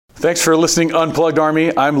Thanks for listening, Unplugged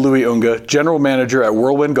Army. I'm Louis Unga, General Manager at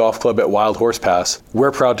Whirlwind Golf Club at Wild Horse Pass.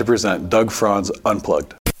 We're proud to present Doug Franz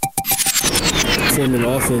Unplugged. Form an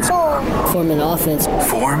offense. Form an offense.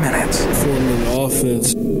 4 minutes. Form an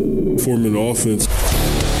offense. Form an offense.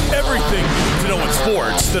 Everything you need to know in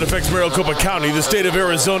sports that affects Maricopa County, the state of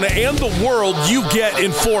Arizona, and the world you get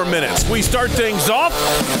in 4 minutes. We start things off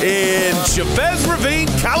in Chavez Ravine,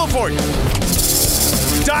 California.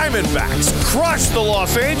 Diamondbacks crush the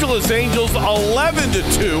Los Angeles Angels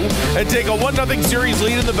 11-2 and take a 1-0 series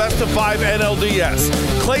lead in the best-of-5 NLDS.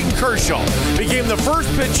 Clayton Kershaw became the first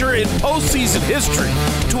pitcher in postseason history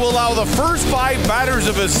to allow the first 5 batters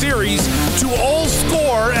of a series to all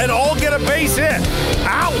score and all get a base hit.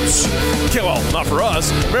 Ouch! Well, not for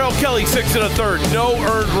us. Merrill Kelly 6 1/3, no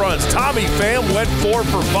earned runs. Tommy Pham went 4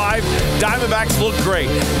 for 5. Diamondbacks look great.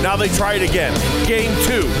 Now they try it again. Game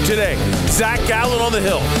 2 today. Zach Gallen on the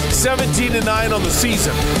hill, 17-9 on the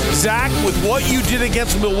season. Zach, with what you did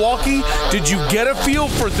against Milwaukee, did you get a feel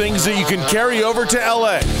for things that you can carry over to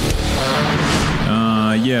LA?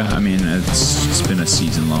 Yeah, I mean, it's been a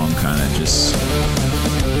season-long kind of just, I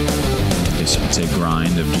guess you could say,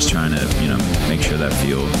 grind of just trying to, make sure that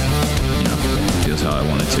feels how I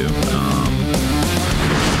want it to.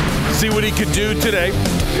 See what he could do today.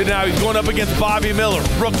 And now he's going up against Bobby Miller,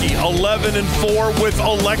 rookie, 11-4 with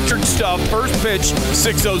electric stuff. First pitch,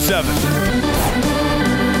 6:07.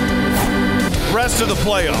 Rest of the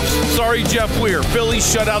playoffs. Sorry, Jeff Weir. Phillies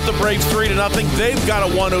shut out the Braves 3-0. They've got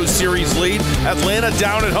a 1-0 series lead. Atlanta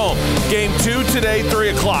down at home. Game 2 today,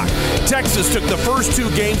 3 o'clock. Texas took the first 2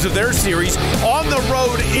 games of their series on the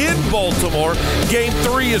road in Baltimore. Game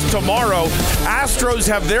 3 is tomorrow. Astros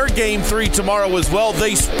have their Game 3 tomorrow as well.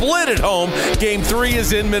 They split at home. Game 3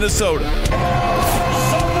 is in Minnesota.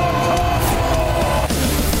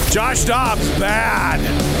 Josh Dobbs, bad.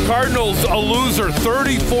 Cardinals a loser,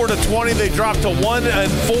 34-20. They dropped to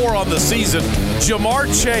 1-4 on the season. Jamar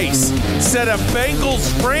Chase set a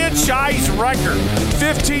Bengals franchise record.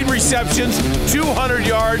 15 receptions, 200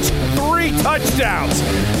 yards, 3 touchdowns.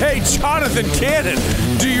 Hey, Jonathan Cannon,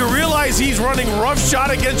 do you realize he's running roughshod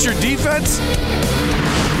against your defense?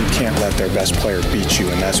 Can't let their best player beat you,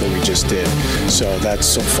 and that's what we just did. So that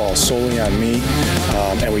falls solely on me,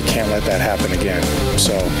 and we can't let that happen again.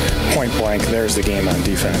 So point blank, there's the game on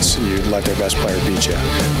defense. You let their best player beat you.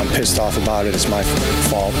 I'm pissed off about it. It's my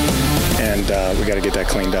fault, and we got to get that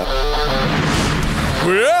cleaned up.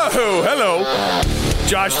 Whoa, hello.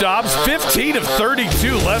 Josh Dobbs, 15 of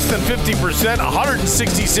 32, less than 50%,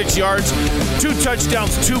 166 yards, 2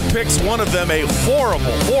 touchdowns, 2 picks, one of them a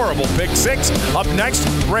horrible pick 6. Up next,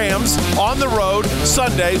 Rams on the road,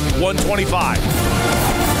 Sunday, 125.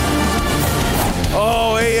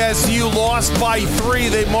 Oh, ASU lost by 3.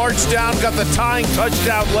 They marched down, got the tying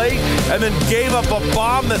touchdown late, and then gave up a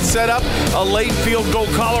bomb that set up a late field goal.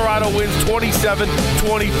 Colorado wins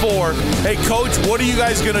 27-24. Hey, Coach, what are you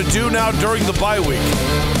guys going to do now during the bye week?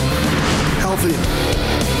 Healthy.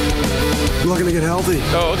 We're looking to get healthy.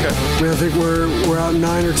 Oh, okay. I think we're out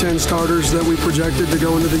 9 or 10 starters that we projected to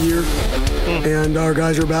go into the year, and our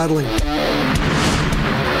guys are battling.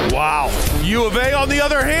 Wow. U of A, on the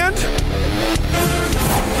other hand,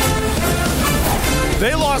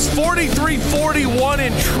 they lost 43-41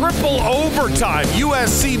 in triple overtime.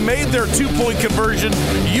 USC made their 2-point conversion.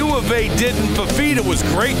 U of A didn't. Fafita was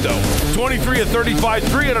great, though. 23 of 35,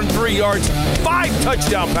 303 yards, 5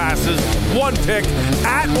 touchdown passes, 1 pick.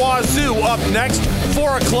 At Wazoo up next,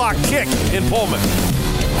 4 o'clock kick in Pullman.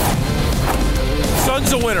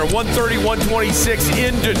 Suns a winner, 130-126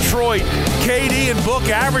 in Detroit. KD and Book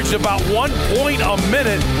averaged about 1 point a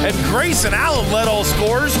minute, and Grayson Allen led all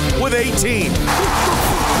scorers with 18.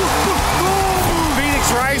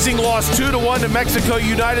 Phoenix Rising lost 2-1 to Mexico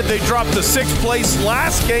United. They dropped to 6th place.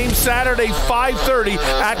 Last game Saturday, 5:30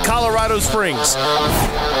 at Colorado Springs.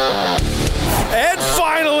 And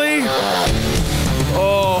finally,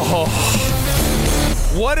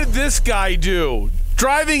 what did this guy do?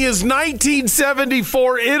 Driving his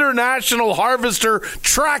 1974 International Harvester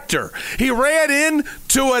tractor. He ran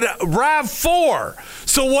into a RAV4.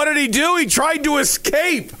 So what did he do? He tried to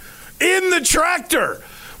escape in the tractor.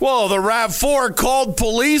 Well, the RAV4 called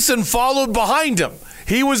police and followed behind him.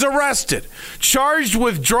 He was arrested, charged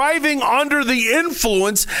with driving under the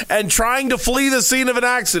influence and trying to flee the scene of an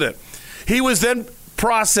accident. He was then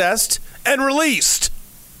processed and released.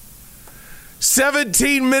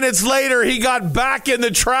 17 minutes later, he got back in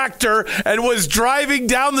the tractor and was driving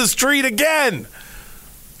down the street again.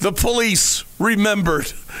 The police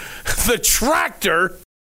remembered the tractor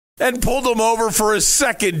and pulled him over for a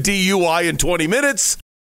second DUI in 20 minutes.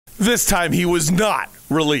 This time he was not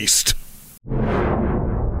released.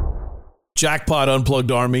 Jackpot,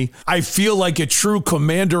 Unplugged Army. I feel like a true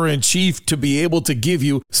commander-in-chief to be able to give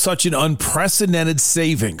you such an unprecedented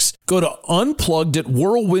savings. Go to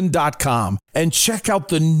unplugged@whirlwind.com and check out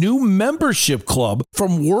the new membership club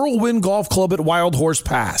from Whirlwind Golf Club at Wild Horse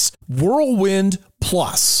Pass, Whirlwind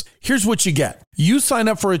Plus. Here's what you get. You sign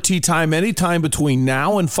up for a tee time anytime between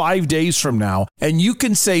now and 5 days from now, and you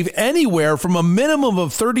can save anywhere from a minimum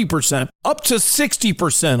of 30% up to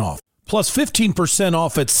 60% off. Plus 15%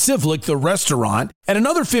 off at Civlik, the restaurant, and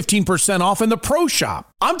another 15% off in the pro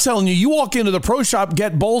shop. I'm telling you, you walk into the pro shop,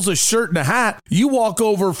 get Bowles a shirt and a hat. You walk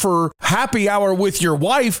over for happy hour with your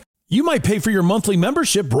wife. You might pay for your monthly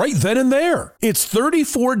membership right then and there. It's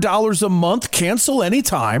 $34 a month, cancel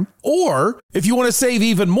anytime. Or if you want to save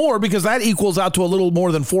even more, because that equals out to a little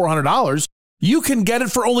more than $400, you can get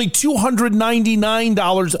it for only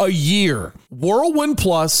 $299 a year. Whirlwind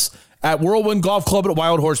Plus at Whirlwind Golf Club at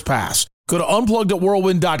Wild Horse Pass. Go to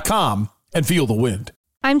unplugged@whirlwind.com and feel the wind.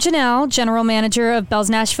 I'm Janelle, General Manager of Bell's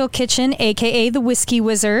Nashville Kitchen, a.k.a. the Whiskey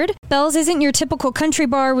Wizard. Bell's isn't your typical country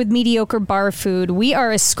bar with mediocre bar food. We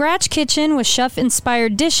are a scratch kitchen with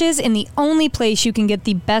chef-inspired dishes and the only place you can get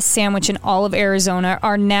the best sandwich in all of Arizona,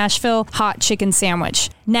 our Nashville hot chicken sandwich.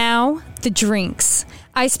 Now, the drinks.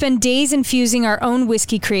 I spend days infusing our own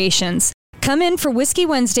whiskey creations. Come in for Whiskey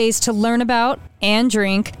Wednesdays to learn about and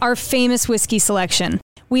drink our famous whiskey selection.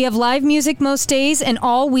 We have live music most days and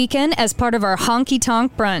all weekend as part of our Honky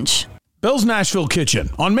Tonk Brunch. Bell's Nashville Kitchen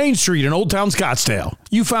on Main Street in Old Town Scottsdale.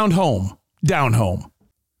 You found home, down home.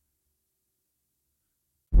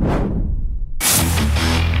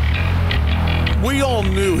 We all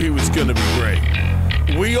knew he was going to be great.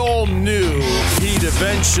 We all knew he'd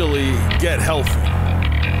eventually get healthy.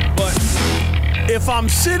 But if I'm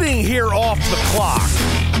sitting here off the clock,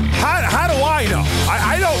 how do I know?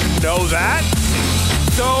 I don't know that.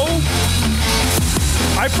 So,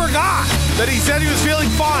 I forgot that he said he was feeling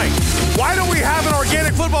fine. Why don't we have an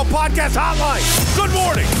Organic Football Podcast hotline? Good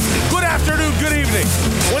morning, good afternoon, good evening.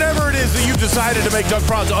 Whatever it is that you've decided to make Doug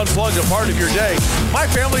Franz Unplugged a part of your day, my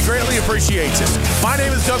family greatly appreciates it. My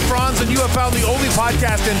name is Doug Franz, and you have found the only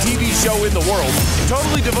podcast and TV show in the world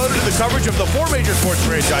totally devoted to the coverage of the four major sports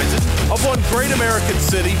franchises of one great American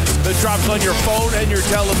city that drops on your phone and your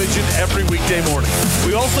television every weekday morning.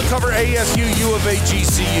 We also cover ASU, UofA,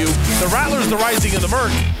 GCU, the Rattlers, the Rising, and the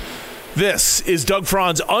Merc. This is Doug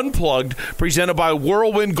Franz Unplugged, presented by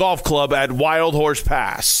Whirlwind Golf Club at Wild Horse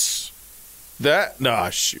Pass. Where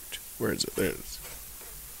is it? There it is.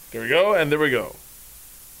 There we go, and there we go.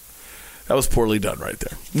 That was poorly done right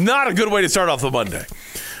there. Not a good way to start off the Monday.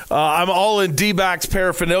 I'm all in Dbacks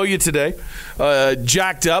paraphernalia today.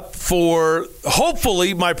 Jacked up for,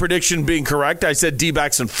 hopefully, my prediction being correct. I said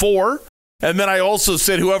Dbacks in 4. And then I also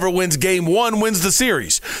said whoever wins game 1 wins the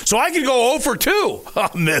series. So I can go 0 for 2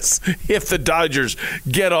 on this if the Dodgers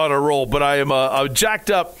get on a roll. But I am jacked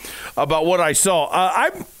up about what I saw.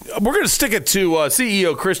 We're going to stick it to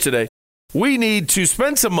CEO Chris today. We need to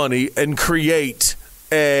spend some money and create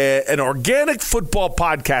an organic football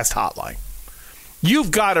podcast hotline. You've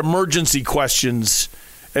got emergency questions,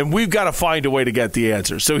 and we've got to find a way to get the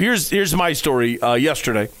answers. So here's my story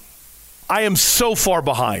yesterday. I am so far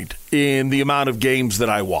behind in the amount of games that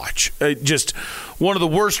I watch. Just one of the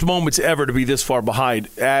worst moments ever to be this far behind,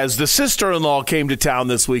 as the sister-in-law came to town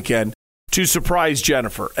this weekend to surprise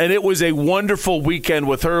Jennifer. And it was a wonderful weekend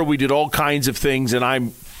with her. We did all kinds of things, and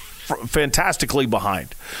I'm fantastically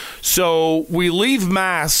behind. So we leave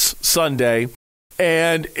Mass Sunday,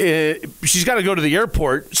 and she's got to go to the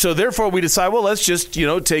airport. So therefore we decide, well, let's just,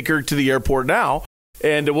 take her to the airport now.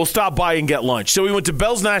 And we'll stop by and get lunch. So we went to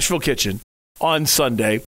Bell's Nashville Kitchen on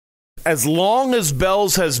Sunday. As long as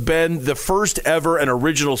Bell's has been the first ever and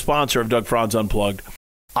original sponsor of Doug Franz Unplugged,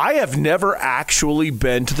 I have never actually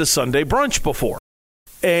been to the Sunday brunch before.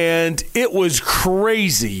 And it was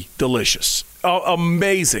crazy delicious.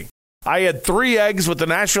 Amazing. I had 3 eggs with the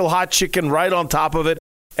Nashville hot chicken right on top of it.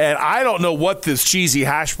 And I don't know what this cheesy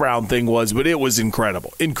hash brown thing was, but it was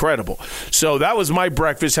incredible. Incredible. So that was my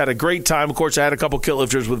breakfast. Had a great time. Of course, I had a couple kit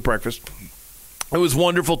lifters with breakfast. It was a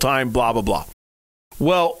wonderful time, blah, blah, blah.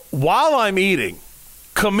 Well, while I'm eating,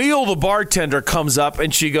 Camille, the bartender, comes up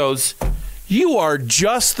and she goes, "You are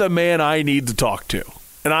just the man I need to talk to."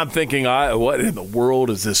 And I'm thinking, what in the world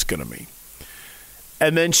is this going to mean?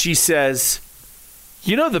 And then she says,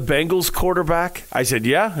 "You know the Bengals quarterback?" I said,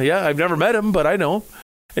 yeah, I've never met him, but I know him.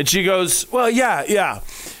 And she goes, "Well, yeah.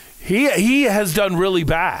 He has done really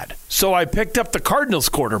bad. So I picked up the Cardinals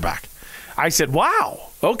quarterback." I said,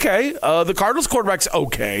 "Wow, okay. The Cardinals quarterback's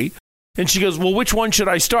okay." And she goes, "Well, which one should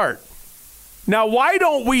I start?" Now, why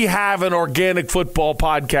don't we have an organic football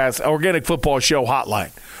podcast, organic football show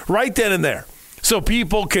hotline right then and there so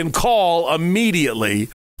people can call immediately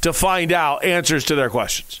to find out answers to their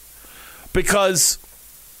questions? Because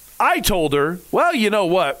I told her, well, you know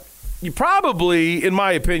what? You probably, in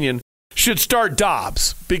my opinion, should start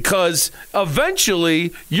Dobbs because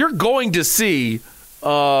eventually you're going to see him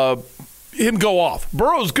go off.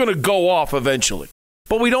 Burrow's going to go off eventually,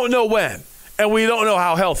 but we don't know when, and we don't know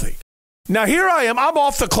how healthy. Now, here I am. I'm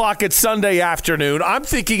off the clock at Sunday afternoon. I'm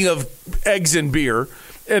thinking of eggs and beer,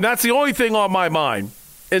 and that's the only thing on my mind.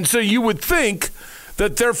 And so you would think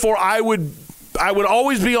that, therefore, I would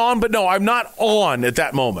always be on, but no, I'm not on at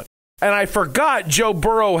that moment. And I forgot Joe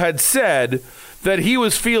Burrow had said that he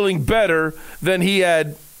was feeling better than he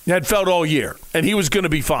had felt all year, and he was going to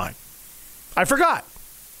be fine. I forgot.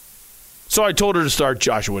 So I told her to start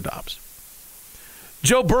Joshua Dobbs.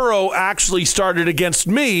 Joe Burrow actually started against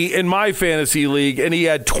me in my fantasy league, and he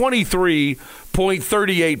had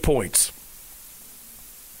 23.38 points.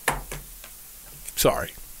 Sorry.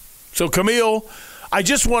 So, Camille, I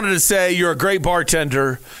just wanted to say you're a great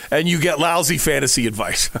bartender, and you get lousy fantasy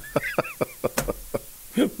advice.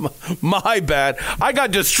 My bad. I got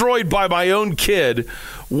destroyed by my own kid,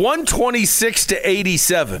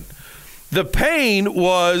 126-87. The pain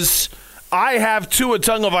was I have Tua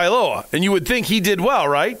Tagovailoa, and you would think he did well,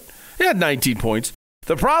 right? He had 19 points.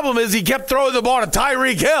 The problem is he kept throwing the ball to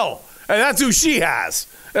Tyreek Hill, and that's who she has.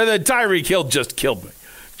 And then Tyreek Hill just killed me.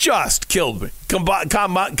 Just killed me.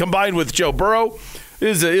 Combined with Joe Burrow,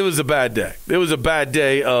 it was a bad day. It was a bad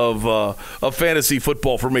day of fantasy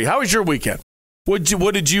football for me. How was your weekend? What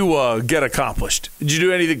did you get accomplished? Did you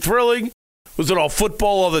do anything thrilling? Was it all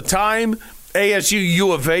football all the time? ASU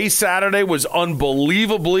UofA Saturday was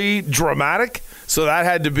unbelievably dramatic, so that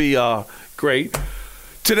had to be great.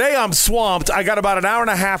 Today I'm swamped. I got about an hour and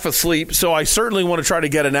a half of sleep, so I certainly want to try to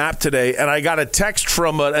get a nap today. And I got a text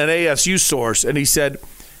from an ASU source, and he said,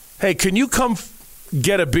 hey, can you come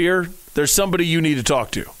get a beer? There's somebody you need to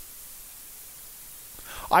talk to.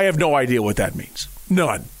 I have no idea what that means.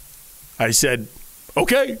 None. I said,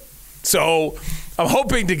 okay. So I'm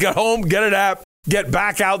hoping to get home, get a nap, get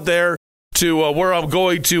back out there to where I'm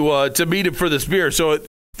going to meet him for this beer. So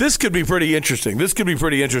this could be pretty interesting.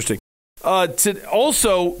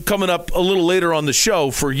 Also coming up a little later on the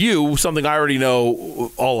show for you, something I already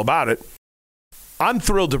know all about it. I'm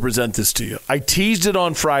thrilled to present this to you. I teased it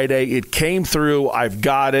on Friday. It came through. I've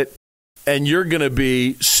got it. And you're going to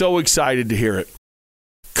be so excited to hear it.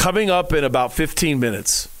 Coming up in about 15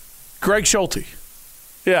 minutes, Greg Schulte.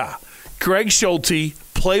 Yeah, Greg Schulte,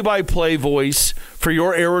 play-by-play voice for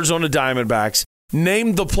your Arizona Diamondbacks,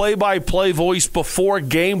 named the play-by-play voice before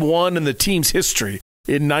Game 1 in the team's history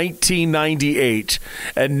in 1998.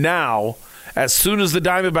 And now, as soon as the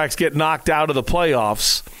Diamondbacks get knocked out of the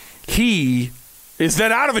playoffs, he is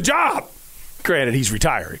then out of a job. Granted, he's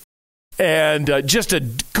retiring. And just a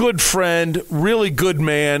good friend, really good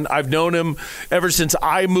man. I've known him ever since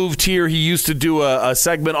I moved here. He used to do a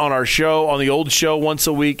segment on our show, on the old show, once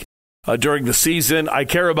a week during the season. I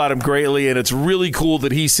care about him greatly, and it's really cool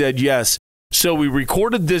that he said yes. So we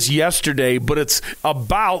recorded this yesterday, but it's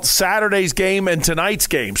about Saturday's game and tonight's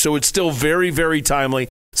game. So it's still very, very timely.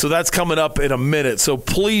 So that's coming up in a minute. So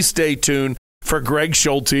please stay tuned for Greg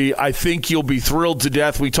Schulte. I think you'll be thrilled to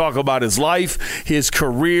death. We talk about his life, his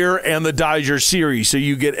career, and the Dodger series. So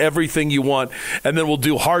you get everything you want. And then we'll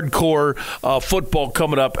do hardcore football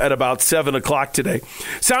coming up at about 7 o'clock today.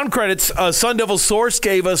 Sound credits. Sun Devil Source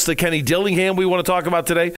gave us the Kenny Dillingham we want to talk about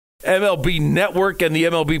today. MLB Network and the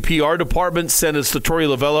MLB PR department sent us the Torey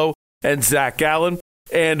Lovello and Zach Gallen.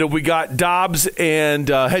 And we got Dobbs and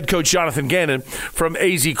head coach Jonathan Gannon from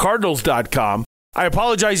azcardinals.com. I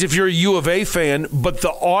apologize if you're a U of A fan, but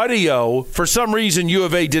the audio, for some reason, U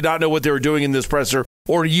of A did not know what they were doing in this presser,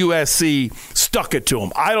 or USC stuck it to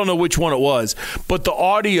them. I don't know which one it was, but the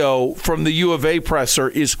audio from the U of A presser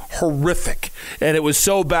is horrific. And it was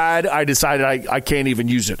so bad, I decided I can't even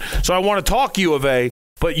use it. So I want to talk U of A,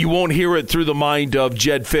 but you won't hear it through the mind of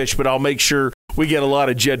Jed Fisch, but I'll make sure we get a lot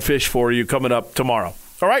of Jed Fisch for you coming up tomorrow.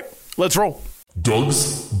 All right, let's roll.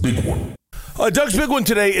 Doug's Big One. Doug's big one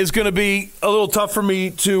today is going to be a little tough for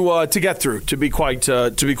me to get through. To be quite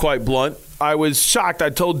blunt, I was shocked.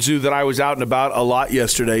 I told you that I was out and about a lot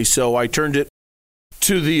yesterday, so I turned it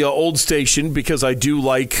to the old station because I do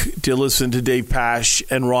like to listen to Dave Pasch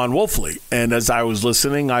and Ron Wolfley. And as I was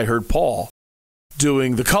listening, I heard Paul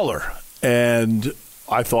doing The Color, and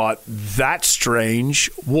I thought, that's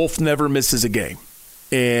strange. Wolf never misses a game,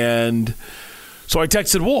 and so I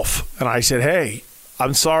texted Wolf and I said, hey,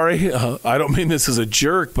 I'm sorry. I don't mean this as a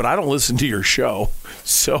jerk, but I don't listen to your show.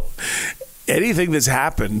 So anything that's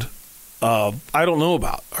happened, I don't know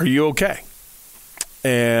about. Are you okay?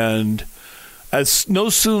 And as no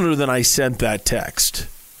sooner than I sent that text,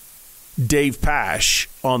 Dave Pash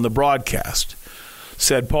on the broadcast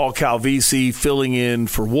said Paul Calvisi filling in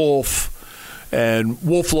for Wolf, and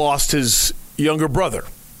Wolf lost his younger brother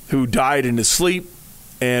who died in his sleep,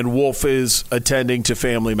 and Wolf is attending to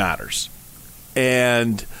family matters.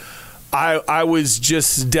 And I was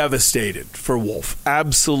just devastated for Wolf,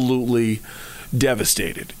 absolutely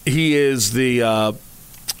devastated. He is the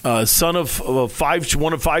son of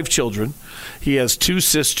one of five children. He has two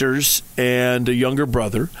sisters and a younger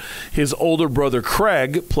brother. His older brother,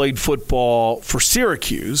 Craig, played football for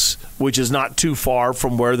Syracuse, which is not too far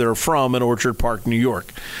from where they're from in Orchard Park, New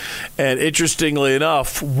York. And interestingly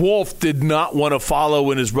enough, Wolf did not want to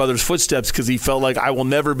follow in his brother's footsteps because he felt like, I will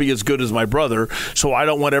never be as good as my brother, so I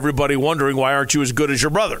don't want everybody wondering, why aren't you as good as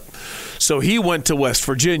your brother? So he went to West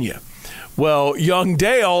Virginia. Well, young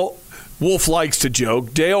Dale, Wolf likes to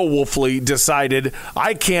joke, Dale Wolfley decided,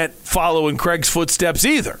 I can't follow in Craig's footsteps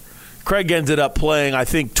either. Craig ended up playing, I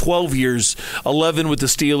think, 12 years, 11 with the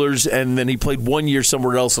Steelers, and then he played 1 year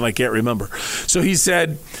somewhere else, and I can't remember. So he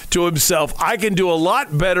said to himself, I can do a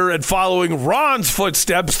lot better at following Ron's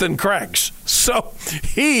footsteps than Craig's. So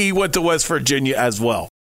he went to West Virginia as well.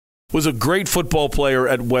 Was a great football player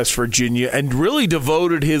at West Virginia and really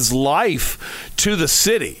devoted his life to the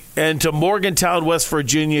city and to Morgantown, West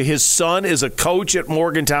Virginia. His son is a coach at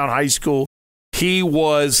Morgantown High School. He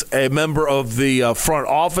was a member of the front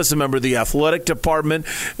office, a member of the athletic department,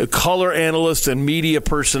 a color analyst and media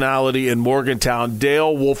personality in Morgantown.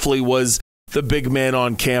 Dale Wolfley was the big man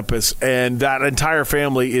on campus, and that entire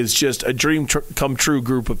family is just a dream come true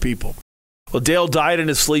group of people. Well, Dale died in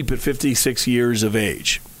his sleep at 56 years of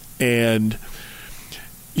age. And,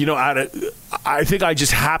 you know, I think I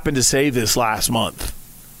just happened to say this last month.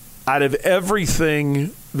 Out of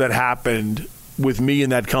everything that happened with me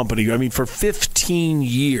in that company, I mean, for 15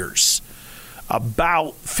 years,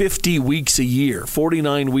 about 50 weeks a year,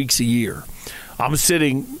 49 weeks a year, I'm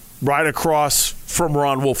sitting right across from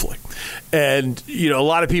Ron Wolfley. And, you know, a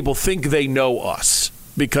lot of people think they know us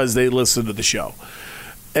because they listen to the show.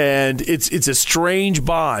 And it's a strange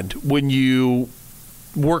bond when you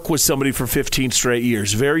work with somebody for 15 straight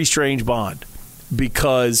years. Very strange bond,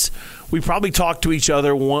 because we probably talk to each other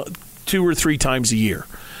 2 or 3 times a year.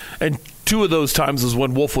 And 2 of those times was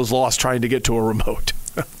when Wolf was lost trying to get to a remote.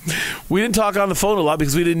 We didn't talk on the phone a lot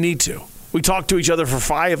because we didn't need to. We talked to each other for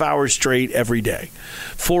 5 hours straight every day.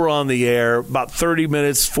 4 on the air, about 30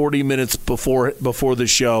 minutes, 40 minutes before the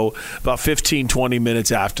show, about 15, 20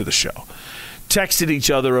 minutes after the show. Texted each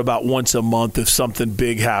other about once a month if something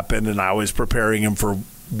big happened, and I was preparing him for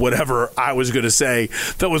whatever I was going to say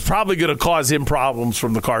that was probably going to cause him problems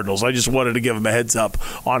from the Cardinals. I just wanted to give him a heads up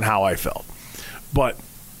on how I felt. But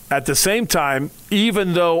at the same time,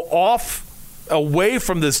 even though away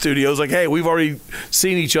from the studio, it was like, hey, we've already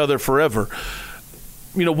seen each other forever.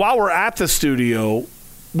 You know, while we're at the studio,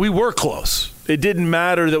 we were close. It didn't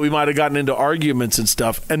matter that we might have gotten into arguments and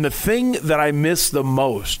stuff. And the thing that I miss the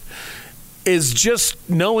most is just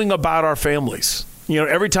knowing about our families. You know,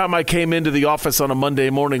 every time I came into the office on a Monday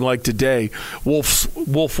morning like today,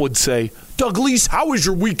 Wolf would say, Doug Leese, how was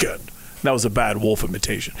your weekend? That was a bad Wolf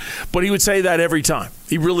imitation. But he would say that every time.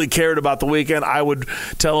 He really cared about the weekend. I would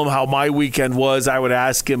tell him how my weekend was. I would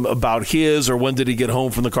ask him about his, or when did he get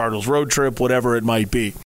home from the Cardinals road trip, whatever it might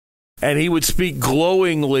be. And he would speak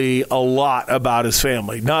glowingly a lot about his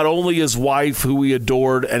family. Not only his wife, who he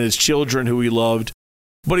adored, and his children, who he loved,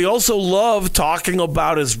 but he also loved talking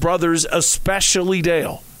about his brothers, especially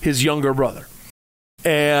Dale, his younger brother.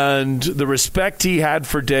 And the respect he had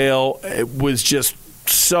for Dale, it was just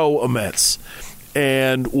so immense.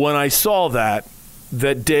 And when I saw that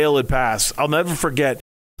Dale had passed, I'll never forget,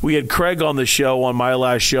 we had Craig on the show, on my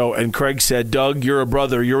last show, and Craig said, Doug, you're a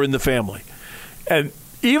brother, you're in the family. And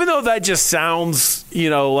even though that just sounds,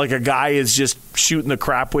 you know, like a guy is just shooting the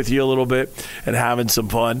crap with you a little bit and having some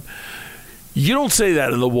fun, you don't say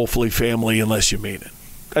that in the Wolfley family unless you mean it.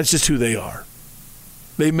 That's just who they are.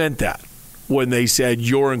 They meant that when they said,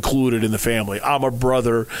 you're included in the family. I'm a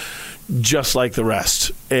brother just like the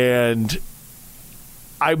rest. And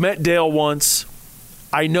I met Dale once.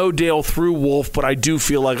 I know Dale through Wolf, but I do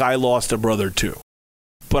feel like I lost a brother too.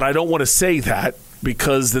 But I don't want to say that,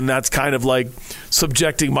 because then that's kind of like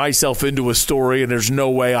subjecting myself into a story, and there's no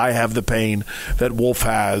way I have the pain that Wolf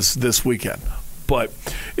has this weekend. But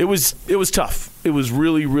it was tough. It was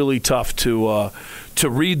really, really tough to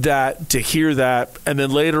read that, to hear that. And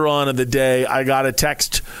then later on in the day, I got a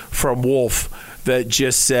text from Wolf that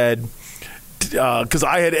just said, because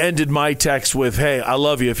I had ended my text with, "Hey, I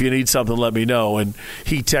love you. If you need something, let me know." And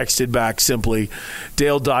he texted back simply,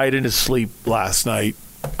 "Dale died in his sleep last night.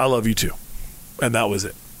 I love you too." And that was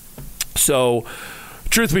it. So,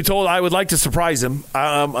 truth be told, I would like to surprise him.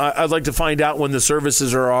 I'd like to find out when the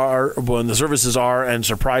services are and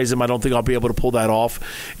surprise him. I don't think I'll be able to pull that off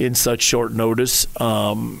in such short notice.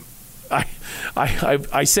 I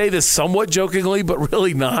say this somewhat jokingly, but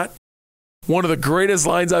really not. One of the greatest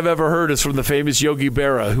lines I've ever heard is from the famous Yogi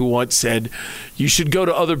Berra, who once said, "You should go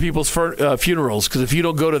to other people's funerals, because if you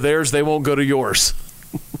don't go to theirs, they won't go to yours."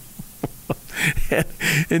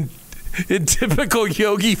 In typical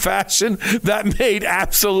Yogi fashion, that made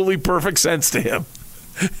absolutely perfect sense to him.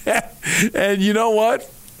 And you know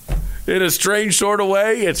what? In a strange sort of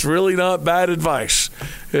way, it's really not bad advice.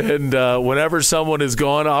 And whenever someone is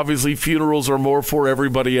gone, obviously funerals are more for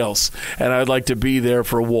everybody else. And I'd like to be there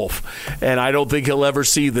for Wolf. And I don't think he'll ever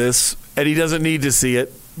see this. And he doesn't need to see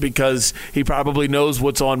it, because he probably knows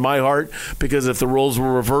what's on my heart. Because if the roles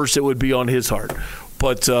were reversed, it would be on his heart.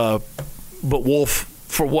 But Wolf,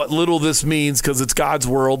 for what little this means, because it's God's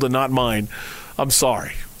world and not mine, I'm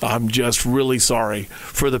sorry. I'm just really sorry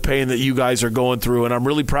for the pain that you guys are going through, and I'm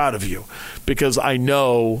really proud of you, because I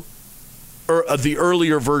know the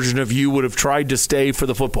earlier version of you would have tried to stay for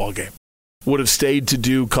the football game, would have stayed to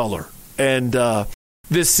do color. And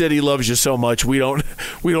this city loves you so much, we don't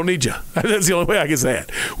need you. That's the only way I can say it.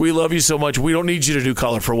 We love you so much, we don't need you to do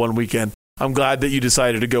color for one weekend. I'm glad that you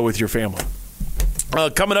decided to go with your family.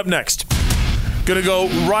 Coming up next, going to go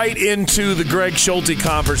right into the Greg Schulte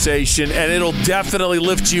conversation, and it'll definitely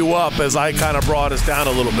lift you up, as I kind of brought us down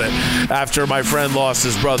a little bit after my friend lost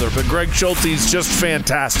his brother. But Greg Schulte's just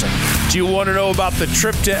fantastic. Do you want to know about the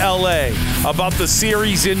trip to L.A., about the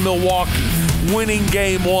series in Milwaukee, winning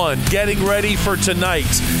Game 1, getting ready for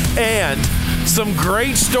tonight, and some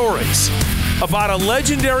great stories about a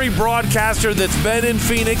legendary broadcaster that's been in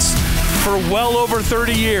Phoenix for well over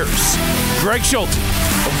 30 years? Greg Schulte,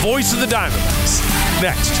 the voice of the Diamondbacks,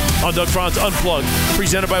 next on Doug Franz Unplugged,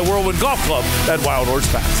 presented by Whirlwind Golf Club at Wild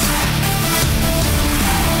Horse Pass.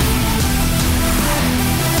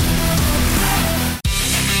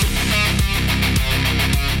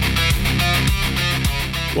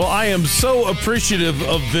 Well, I am so appreciative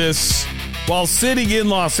of this. While sitting in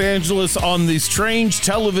Los Angeles on the strange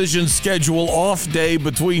television schedule off day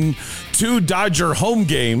between two Dodger home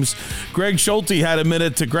games, Greg Schulte had a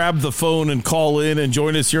minute to grab the phone and call in and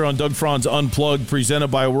join us here on Doug Franz Unplugged, presented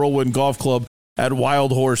by Whirlwind Golf Club at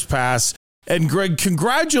Wild Horse Pass. And Greg,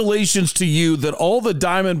 congratulations to you that all the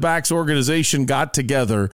Diamondbacks organization got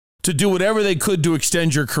together to do whatever they could to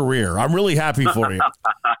extend your career. I'm really happy for you.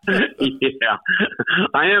 Yeah,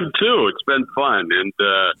 I am too. It's been fun. And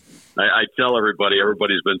I tell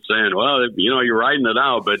everybody's been saying, well, you're riding it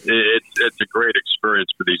out, but it's a great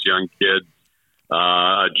experience for these young kids.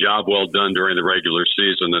 A job well done during the regular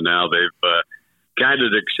season, and now they've I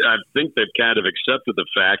think they've kind of accepted the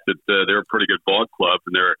fact that they're a pretty good ball club,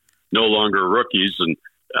 and they're no longer rookies, and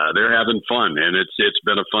they're having fun, and it's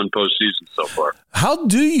been a fun postseason so far. How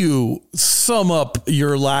do you sum up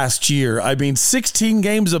your last year? I mean, 16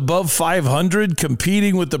 games above 500,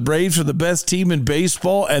 competing with the Braves for the best team in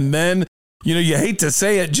baseball, and then, you hate to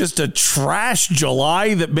say it, just a trash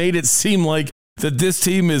July that made it seem like that this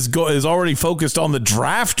team is already focused on the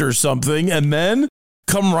draft or something, and then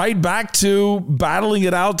come right back to battling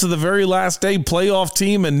it out to the very last day, playoff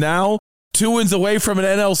team, and now 2 wins away from an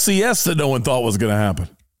NLCS that no one thought was going to happen.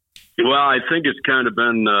 Well, I think it's kind of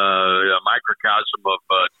been a microcosm of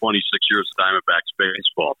 26 years of Diamondbacks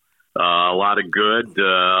baseball. A lot of good,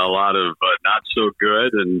 a lot of not so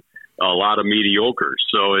good, and a lot of mediocre.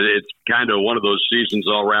 So it's kind of one of those seasons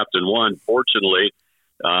all wrapped in one. Fortunately,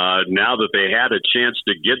 now that they had a chance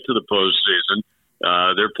to get to the postseason,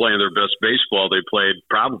 they're playing their best baseball they played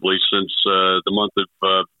probably since the month of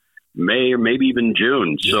May or maybe even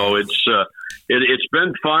June. So it's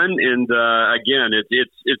been fun, and again,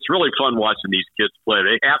 it's really fun watching these kids play.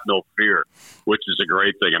 They have no fear, which is a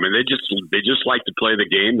great thing. I mean, they just like to play the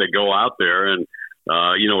game. They go out there, and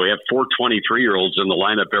we have 4 23-year-olds in the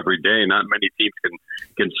lineup every day. Not many teams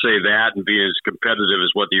can say that and be as competitive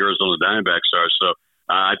as what the Arizona Diamondbacks are. So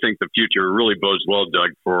I think the future really bodes well,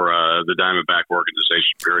 Doug, for the Diamondback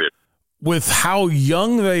organization, period. With how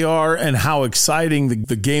young they are and how exciting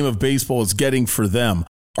the game of baseball is getting for them,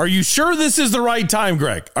 are you sure this is the right time,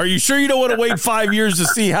 Greg? Are you sure you don't want to wait 5 years to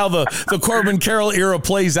see how the Corbin Carroll era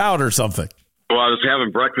plays out or something? Well, I was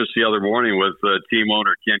having breakfast the other morning with team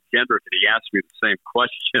owner Ken Kendrick, and he asked me the same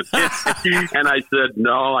question. And I said,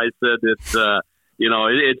 no. I said, it's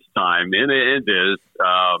it's time. And it is.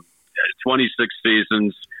 26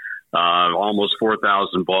 seasons. almost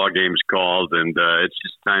 4,000 ball games called, and it's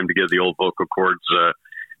just time to give the old vocal cords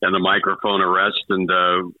and the microphone a rest and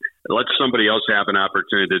let somebody else have an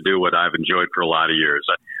opportunity to do what I've enjoyed for a lot of years.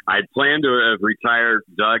 I planned to retire,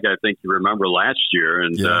 Doug, I think you remember last year,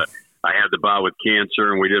 and I had the bout with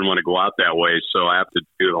cancer, and we didn't want to go out that way, so I have to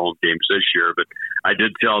do the home games this year. But I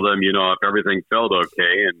did tell them, if everything felt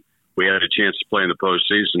okay and we had a chance to play in the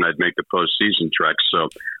postseason, I'd make the postseason trek. So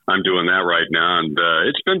I'm doing that right now, and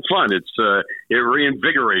it's been fun. It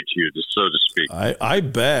reinvigorates you, so to speak. I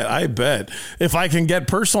bet. If I can get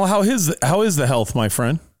personal, how is the health, my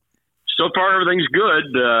friend? So far, everything's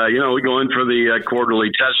good. We go in for the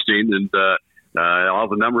quarterly testing, and all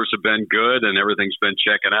the numbers have been good, and everything's been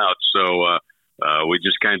checking out. So we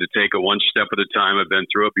just kind of take it one step at a time. I've been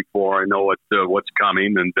through it before. I know what's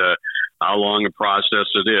coming and how long a process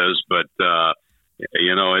it is. But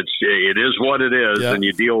it is what it is, and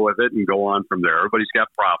you deal with it and go on from there. Everybody's got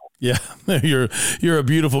problems. Yeah, you're a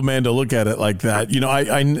beautiful man to look at it like that.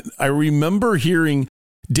 I remember hearing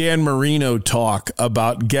Dan Marino talk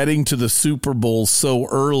about getting to the Super Bowl so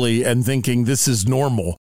early and thinking this is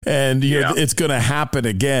normal and it's going to happen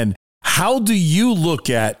again. How do you look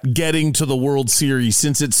at getting to the World Series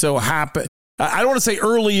since it so happened? I don't want to say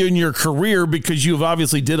early in your career because you've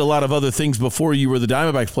obviously did a lot of other things before you were the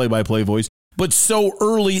Diamondbacks play-by-play voice, but so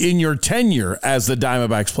early in your tenure as the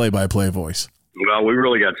Diamondbacks play-by-play voice. Well, we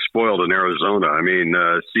really got spoiled in Arizona. I mean,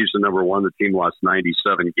 season number 1, the team lost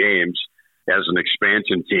 97 games as an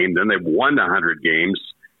expansion team. Then they won 100 games.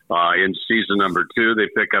 In season number 2, they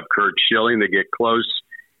pick up Kurt Schilling. They get close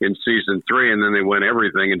in season 3, and then they win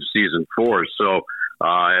everything in season 4. So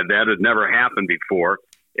that had never happened before.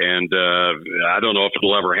 And I don't know if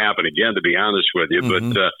it'll ever happen again, to be honest with you.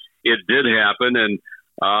 Mm-hmm. But it did happen, and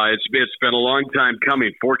it's been a long time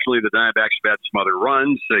coming. Fortunately, the Dbacks have had some other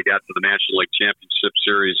runs. They got to the National League Championship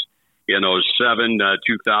Series in 2007,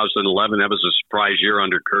 2011. That was a surprise year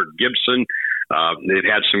under Kurt Gibson. They've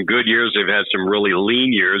had some good years. They've had some really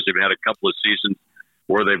lean years. They've had a couple of seasons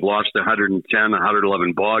where they've lost 110,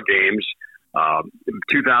 111 ball games.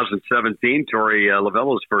 2017, Torey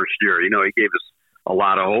Lovullo's first year. He gave us a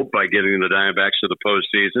lot of hope by getting the Diamondbacks to the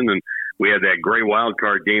postseason, and we had that great wild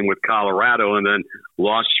card game with Colorado, and then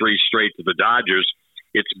lost 3 straight to the Dodgers.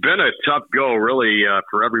 It's been a tough go, really,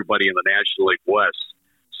 for everybody in the National League West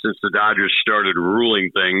since the Dodgers started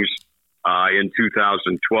ruling things in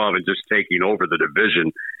 2012 and just taking over the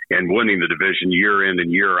division and winning the division year in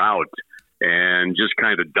and year out, and just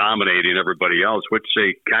kind of dominating everybody else, which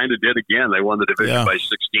they kind of did again. They won the division by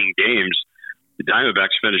 16 games. The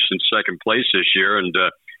Diamondbacks finished in second place this year, and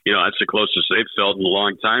that's the closest they've felt in a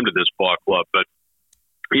long time to this ball club. But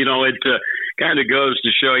it kind of goes to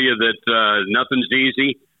show you that nothing's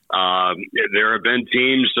easy. There have been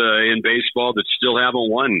teams in baseball that still haven't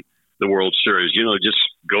won the World Series. Just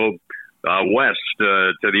go west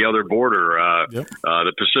to the other border,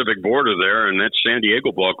 the Pacific border there, and that's San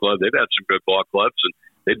Diego Ball Club. They've had some good ball clubs, and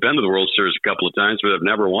they've been to the World Series a couple of times, but have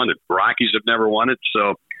never won it. Rockies have never won it,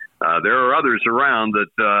 so there are others around that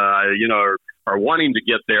are wanting to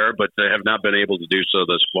get there, but have not been able to do so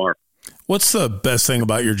thus far. What's the best thing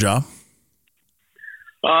about your job?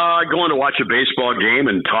 Going to watch a baseball game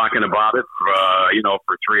and talking about it,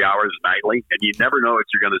 for 3 hours nightly, and you never know what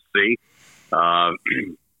you're going to see.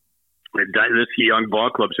 This young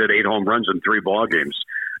ball club's had 8 home runs in 3 ball games.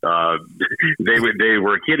 They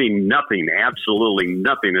were hitting nothing, absolutely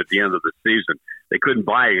nothing at the end of the season. They couldn't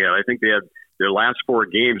buy it. I think they had their last 4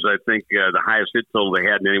 games. I think the highest hit total they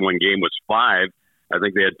had in any one game was 5. I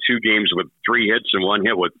think they had 2 games with 3 hits and 1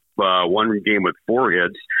 hit with 1 game with 4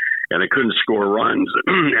 hits, and they couldn't score runs.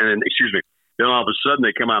 And then all of a sudden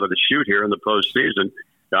they come out of the chute here in the postseason.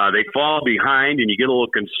 They fall behind, and you get a little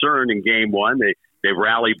concerned in game 1. They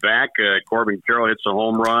rally back. Corbin Carroll hits a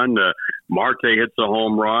home run. Marte hits a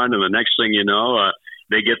home run. And the next thing you know,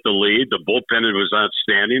 they get the lead. The bullpen was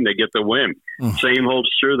outstanding. They get the win. Same holds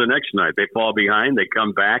true the next night. They fall behind. They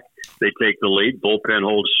come back. They take the lead. Bullpen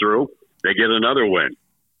holds through. They get another win.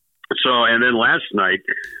 So, and then last night,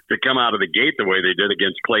 to come out of the gate the way they did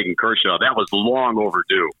against Clayton Kershaw, that was long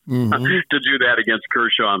overdue to do that against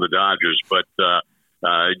Kershaw and the Dodgers. But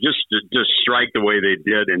just strike the way they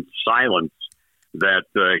did in silence that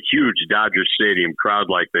huge Dodger Stadium crowd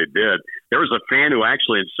like they did. There was a fan who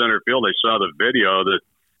actually in center field, I saw the video that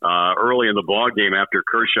early in the ball game after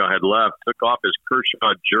Kershaw had left, took off his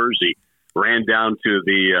Kershaw jersey, ran down to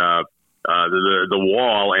the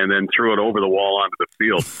wall, and then threw it over the wall onto the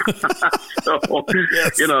field. So,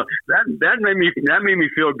 that made me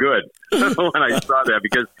feel good when I saw that,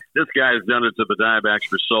 because this guy has done it to the Diamondbacks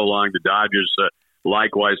for so long. The Dodgers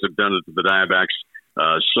likewise have done it to the Diamondbacks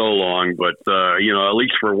so long. But, at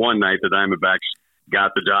least for one night, the Diamondbacks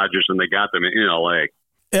got the Dodgers and they got them in L.A.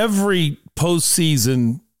 Every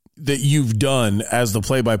postseason that you've done as the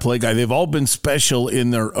play-by-play guy, they've all been special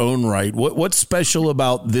in their own right. What's special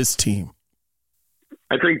about this team?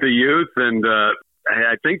 I think the youth, and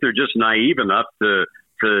I think they're just naive enough to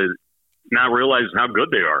not realize how good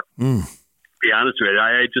they are. To be honest with you,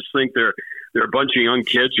 I just think they're a bunch of young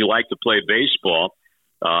kids who like to play baseball.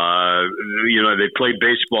 They played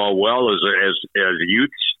baseball well as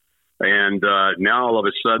youths, and now all of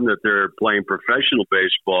a sudden that they're playing professional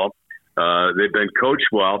baseball. They've been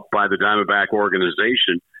coached well by the Diamondback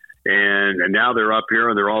organization, and now they're up here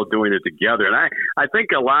and they're all doing it together. And I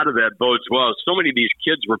think a lot of that bodes well. So many of these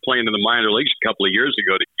kids were playing in the minor leagues a couple of years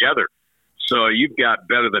ago together. So you've got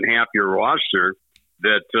better than half your roster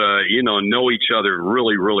that, know each other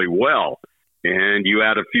really, really well. And you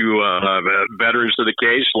add a few veterans to the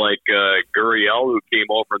case like Gurriel, who came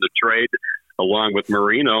over in the trade along with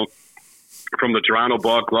Marino from the Toronto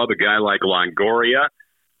Ball Club, a guy like Longoria.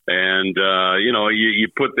 And, you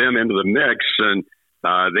put them into the mix, and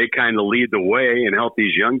they kind of lead the way and help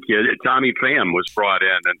these young kids. Tommy Pham was brought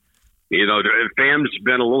in. And, Pham's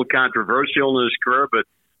been a little controversial in his career, but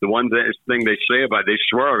the one thing they say about it, they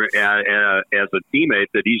swear as a teammate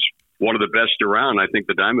that he's one of the best around. I think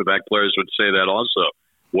the Diamondback players would say that also,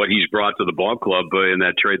 what he's brought to the ball club in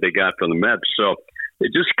that trade they got from the Mets. So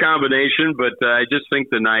it's just a combination, but I just think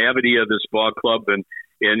the naivety of this ball club and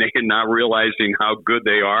not realizing how good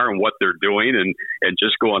they are and what they're doing and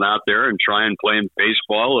just going out there and trying playing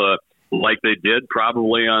baseball like they did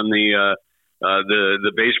probably on the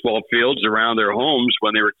baseball fields around their homes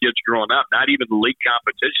when they were kids growing up. Not even the league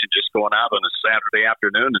competition, just going out on a Saturday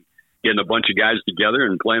afternoon and getting a bunch of guys together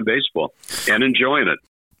and playing baseball and enjoying it.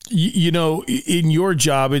 In your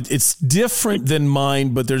job, it's different than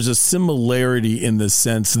mine, but there's a similarity in the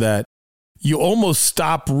sense that you almost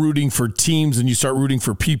stop rooting for teams and you start rooting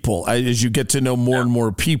for people as you get to know more and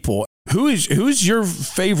more people. Who's your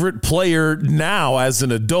favorite player now as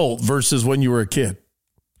an adult versus when you were a kid?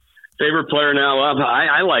 Favorite player now?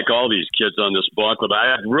 I like all these kids on this ball club.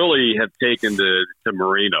 I really have taken to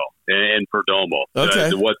Marino and Perdomo.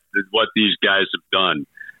 Okay. What these guys have done.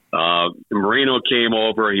 Marino came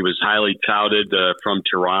over. He was highly touted from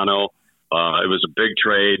Toronto. It was a big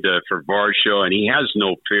trade for Varsho, and he has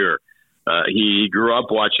no fear. He grew up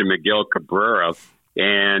watching Miguel Cabrera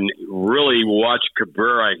and really watched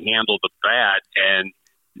Cabrera handle the bat and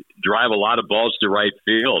drive a lot of balls to right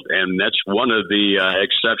field. And that's one of the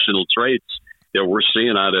exceptional traits that we're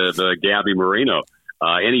seeing out of Gabby Marino.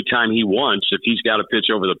 Anytime he wants, if he's got a pitch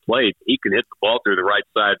over the plate, he can hit the ball through the right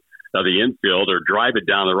side of the infield or drive it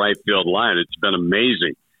down the right field line. It's been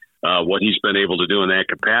amazing what he's been able to do in that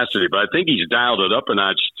capacity. But I think he's dialed it up a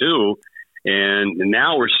notch too. And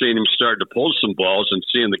now we're seeing him start to pull some balls and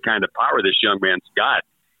seeing the kind of power this young man's got.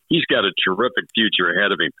 He's got a terrific future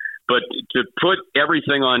ahead of him. But to put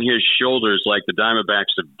everything on his shoulders like the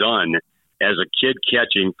Diamondbacks have done as a kid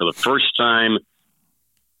catching for the first time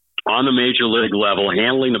on the major league level,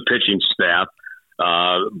 handling the pitching staff,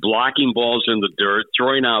 blocking balls in the dirt,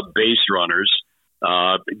 throwing out base runners,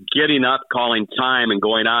 getting up, calling time, and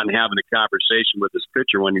going out and having a conversation with his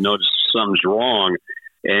pitcher when he notices something's wrong.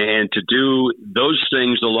 And to do those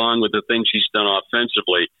things along with the things he's done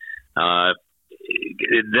offensively,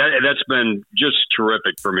 that's been just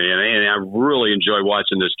terrific for me. And I really enjoy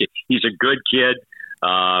watching this kid. He's a good kid.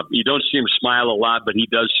 You don't see him smile a lot, but he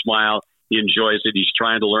does smile. He enjoys it. He's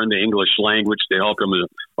trying to learn the English language to help him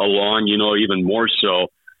along, even more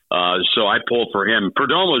so. So I pull for him.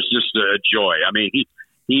 Perdomo's just a joy. I mean,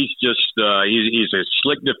 he's a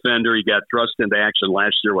slick defender. He got thrust into action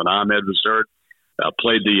last year when Ahmed was hurt.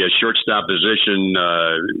 Played the shortstop position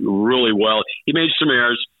really well. He made some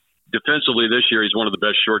errors. Defensively this year, he's one of the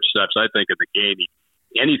best shortstops, I think, in the game.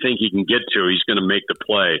 Anything he can get to, he's going to make the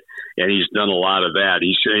play, and he's done a lot of that.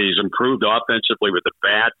 He's improved offensively with the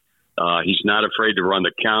bat. He's not afraid to run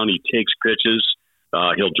the count. He takes pitches.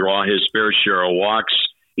 He'll draw his fair share of walks.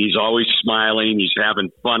 He's always smiling. He's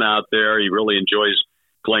having fun out there. He really enjoys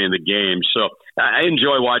playing the game. So I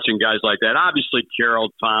enjoy watching guys like that. Obviously,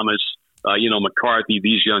 Carroll, Thomas, McCarthy,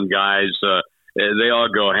 these young guys, they all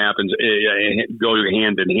go hand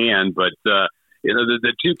in hand. But, the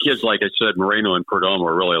two kids, like I said, Moreno and Perdomo,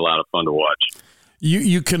 are really a lot of fun to watch.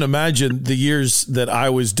 You can imagine the years that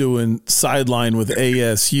I was doing sideline with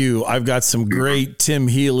ASU. I've got some great Tim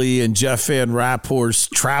Healy and Jeff Van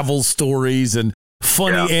Rapphorst travel stories and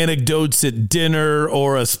funny anecdotes at dinner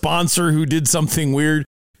or a sponsor who did something weird.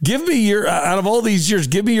 Give me out of all these years,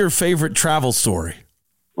 give me your favorite travel story.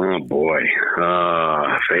 Oh, boy.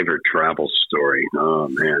 Favorite travel story? Oh,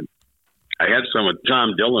 man. I had some with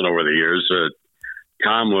Tom Dillon over the years.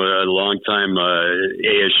 Tom was a long-time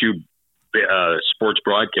ASU sports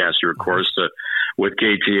broadcaster, of course, with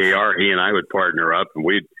KTAR. He and I would partner up, and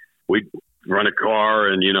we'd run a car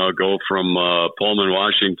and, go from Pullman,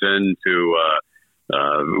 Washington to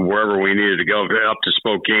wherever we needed to go, up to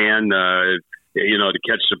Spokane, to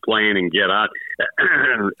catch the plane and get out.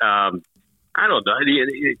 I don't know.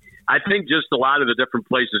 I think just a lot of the different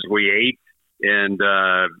places we ate and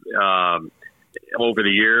over the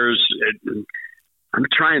years, I'm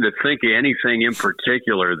trying to think of anything in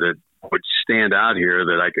particular that would stand out here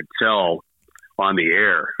that I could tell on the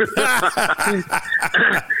air.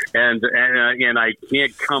 and I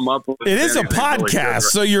can't come up with it. Is a podcast, really,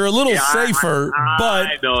 so you're a little safer, but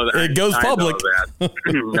I know that. It goes public.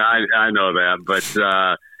 I know that, but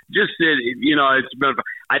it's been.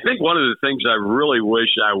 I think one of the things I really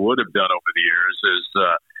wish I would have done over the years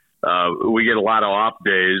is we get a lot of off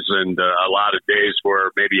days and a lot of days where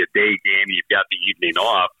maybe a day game you've got the evening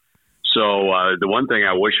off. So the one thing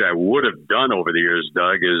I wish I would have done over the years,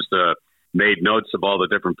 Doug, is made notes of all the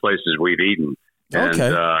different places we've eaten. And,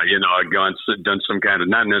 okay. I've done some kind of,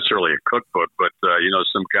 not necessarily a cookbook, but,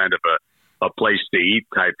 some kind of a place to eat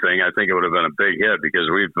type thing. I think it would have been a big hit because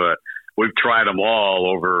we've tried them all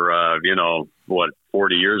over,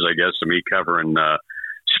 40 years, I guess, of me covering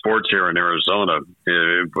sports here in Arizona,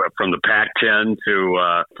 from the Pac-10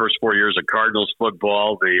 to first 4 years of Cardinals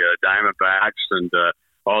football, the Diamondbacks, and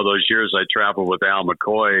all those years I traveled with Al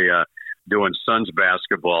McCoy doing Suns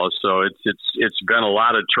basketball. So it's been a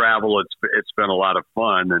lot of travel. It's been a lot of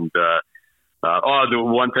fun. And the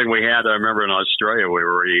one thing we had, I remember in Australia, we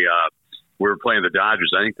were playing the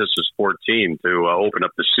Dodgers. I think this was 14 to open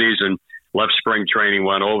up the season. Left spring training,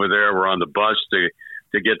 went over there. We're on the bus to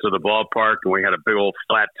get to the ballpark, and we had a big old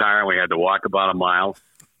flat tire, and we had to walk about a mile.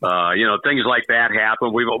 Things like that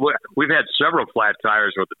happen. We've had several flat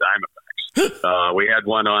tires with the Diamondbacks. We had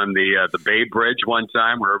one on the Bay Bridge one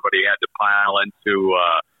time where everybody had to pile into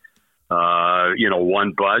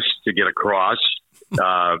one bus to get across.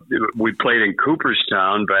 We played in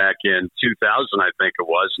Cooperstown back in 2000, I think it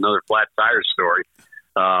was. Another flat tire story.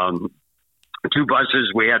 2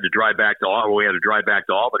 buses. We had to drive back to Albany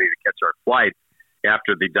to catch our flight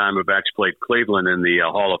after the Diamondbacks played Cleveland in the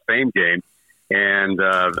Hall of Fame game. And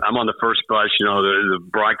I'm on the first bus. The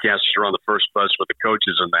broadcasters are on the first bus with the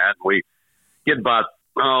coaches and that. And we get about,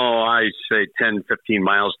 I say 10, 15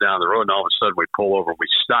 miles down the road, and all of a sudden we pull over, we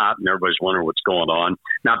stop, and everybody's wondering what's going on,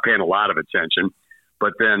 not paying a lot of attention.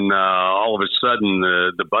 But then all of a sudden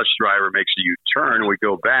the bus driver makes a U-turn, and we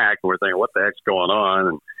go back, and we're thinking, what the heck's going on?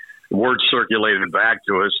 And word circulated back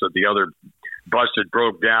to us that the other bus had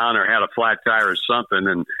broke down or had a flat tire or something,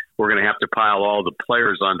 and we're going to have to pile all the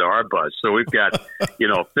players onto our bus. So we've got,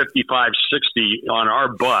 55, 60 on our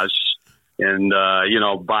bus, and,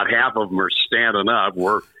 about half of them are standing up.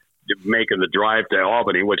 We're making the drive to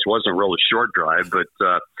Albany, which wasn't really a short drive, but,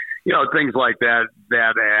 things like that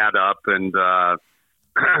add up. And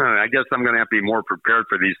I guess I'm going to have to be more prepared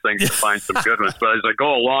for these things to find some good ones. But as I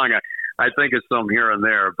go along, I think of some here and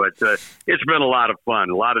there. But it's been a lot of fun,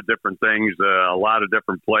 a lot of different things, a lot of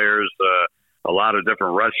different players, a lot of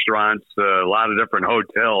different restaurants, a lot of different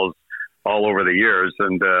hotels all over the years.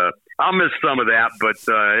 And I'll miss some of that, but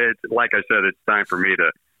like I said, it's time for me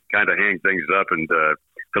to kind of hang things up. And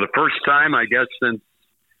for the first time, I guess, since,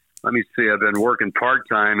 let me see, I've been working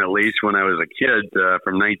part-time at least when I was a kid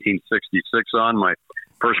from 1966 on. My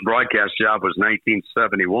first broadcast job was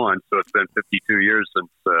 1971, so it's been 52 years since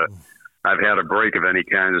I've had a break of any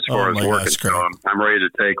kind as far as working. So I'm ready to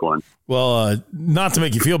take one. Well, not to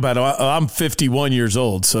make you feel bad, I'm 51 years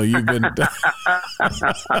old, so you've been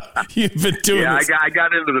you've been doing this. I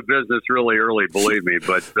got into the business really early, believe me,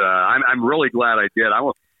 but I'm really glad I did.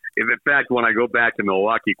 In fact, when I go back to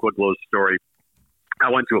Milwaukee, quick little story,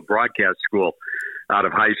 I went to a broadcast school out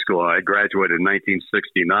of high school. I graduated in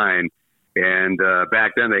 1969. And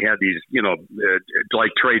back then they had these,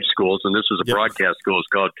 like trade schools, and this was a broadcast school. It's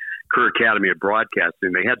called Career Academy of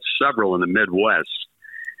Broadcasting. They had several in the Midwest,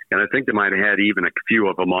 and I think they might have had even a few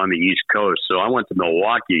of them on the East Coast. So I went to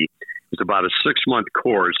Milwaukee. It's about a 6-month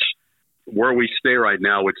course. Where we stay right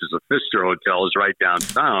now, which is a Fisch Hotel, is right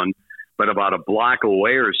downtown, but about a block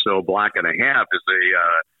away or so, block and a half, is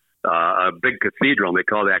a big cathedral, and they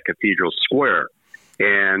call that Cathedral Square.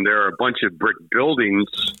 And there are a bunch of brick buildings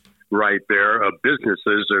right there of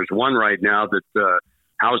businesses. There's one right now that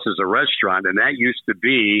houses a restaurant, and that used to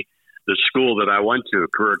be the school that I went to,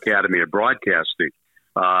 Career Academy of Broadcasting.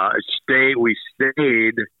 We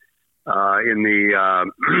stayed in the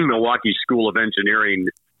Milwaukee School of Engineering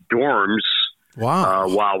dorms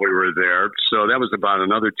while we were there. So that was about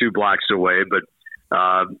another 2 blocks away. But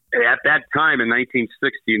at that time in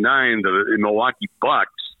 1969, the Milwaukee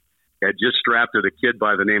Bucks had just drafted a kid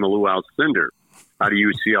by the name of Lou Alcindor out of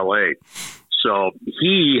UCLA. So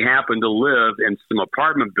he happened to live in some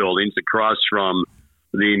apartment buildings across from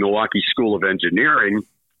the Milwaukee School of Engineering.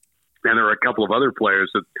 And there were a couple of other players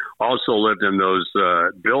that also lived in those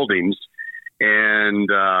buildings. And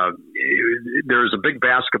there's a big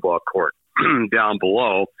basketball court down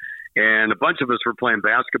below. And a bunch of us were playing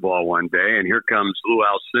basketball one day, and here comes Lou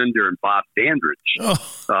Alcindor and Bob Dandridge,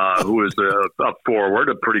 who was a forward,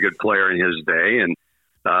 a pretty good player in his day. And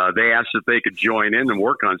they asked if they could join in and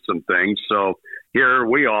work on some things. So here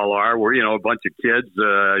we all are. We're, a bunch of kids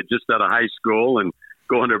just out of high school and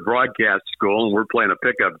going to broadcast school, and we're playing a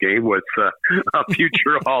pickup game with a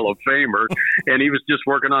future Hall of Famer. And he was just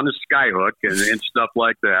working on the skyhook and stuff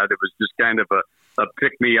like that. It was just kind of a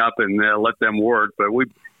pick-me-up and let them work. But we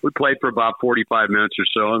played for about 45 minutes or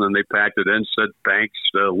so, and then they packed it in, said thanks,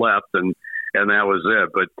 left, and that was it.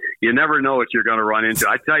 But you never know what you're going to run into.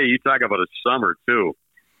 I tell you, you talk about a summer, too.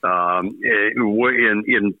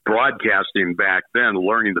 In broadcasting back then,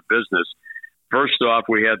 learning the business, first off,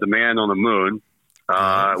 we had the Man on the Moon.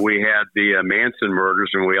 We had the Manson murders,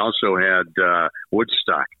 and we also had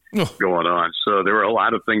Woodstock going on. So there were a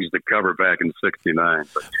lot of things to cover back in '69.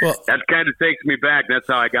 But that kind of takes me back. That's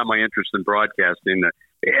how I got my interest in broadcasting.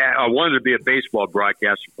 I wanted to be a baseball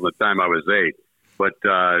broadcaster from the time I was 8, but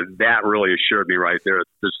that really assured me right there that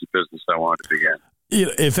this is the business I wanted to be in.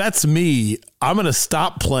 If that's me, I'm going to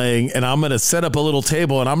stop playing and I'm going to set up a little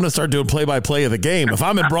table and I'm going to start doing play-by-play of the game. If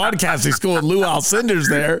I'm in broadcasting school and Lou Alcindor's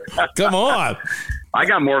there, come on. I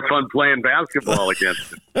got more fun playing basketball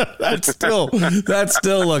against him. That's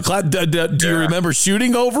still a class. Do you remember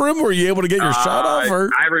shooting over him? Were you able to get your shot off? Or?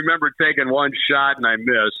 I remember taking one shot and I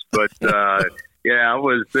missed, but yeah, it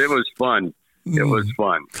was fun. It was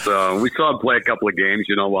fun. So we saw him play a couple of games,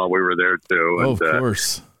 while we were there too. And, of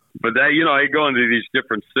course. But that, I go into these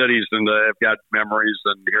different cities and I've got memories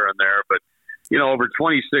and here and there. But, over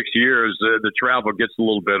 26 years, the travel gets a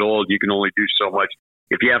little bit old. You can only do so much.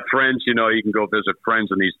 If you have friends, you can go visit friends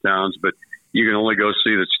in these towns, but you can only go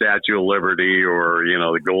see the Statue of Liberty or,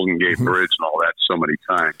 the Golden Gate Bridge and all that so many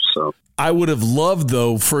times. So I would have loved,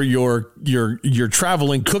 though, for your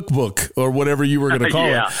traveling cookbook or whatever you were going to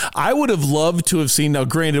call it. I would have loved to have seen. Now,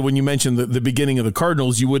 granted, when you mentioned the beginning of the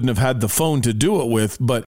Cardinals, you wouldn't have had the phone to do it with,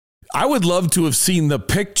 but I would love to have seen the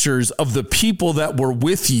pictures of the people that were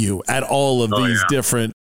with you at all of these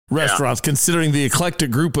different restaurants, considering the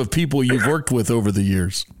eclectic group of people you've worked with over the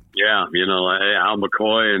years. Yeah, Al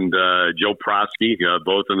McCoy and Joe Prosky,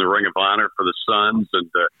 both in the Ring of Honor for the Suns. And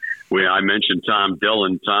I mentioned Tom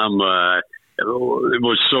Dillon. Tom, it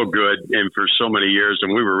was so good and for so many years,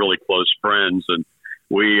 and we were really close friends. And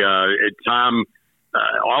Tom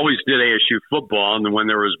always did ASU football, and when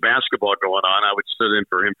there was basketball going on, I would sit in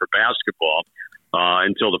for him for basketball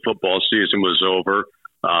until the football season was over.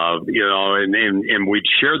 And we'd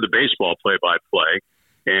share the baseball play-by-play.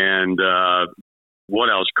 And what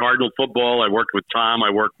else? Cardinal football. I worked with Tom.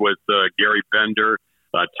 I worked with Gary Bender,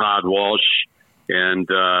 Todd Walsh, and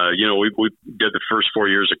we did the first 4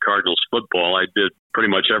 years of Cardinals football. I did pretty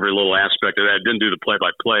much every little aspect of that. I didn't do the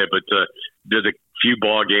play-by-play, but did a few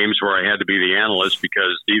ball games where I had to be the analyst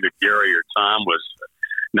because either Gary or Tom was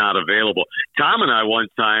not available. Tom and I one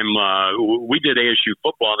time we did ASU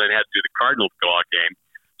football and then had to do the Cardinal ball game.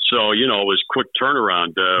 So, it was quick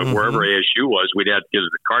turnaround. Wherever ASU was, we'd have to get to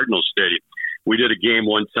the Cardinal Stadium. We did a game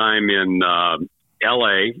one time in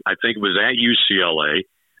L.A. I think it was at UCLA.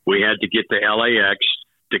 We had to get to LAX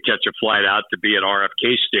to catch a flight out to be at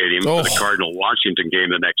RFK Stadium for the Cardinal-Washington game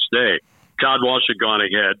the next day. Todd Walsh had gone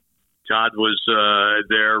ahead. Todd was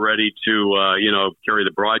there ready to, carry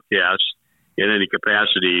the broadcast in any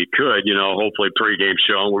capacity he could, hopefully pregame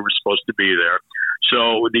show. We were supposed to be there.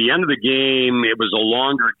 So at the end of the game, it was a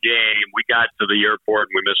longer game. We got to the airport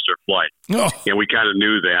and we missed our flight. And we kind of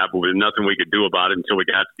knew that, but there was nothing we could do about it until we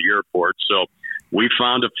got to the airport. So we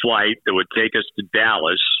found a flight that would take us to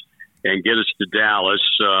Dallas and get us to Dallas,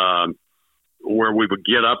 where we would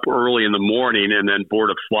get up early in the morning and then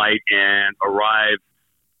board a flight and arrive.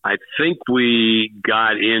 I think we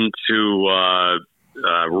got into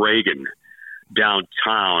Reagan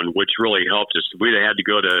downtown, which really helped us. We'd have had to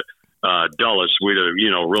go to Dulles, we'd have,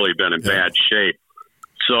 really been in bad shape.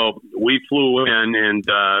 So we flew in and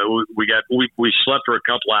we slept for a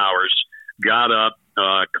couple hours, got up,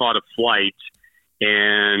 caught a flight,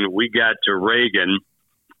 and we got to Reagan.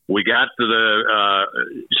 We got to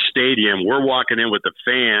the stadium. We're walking in with the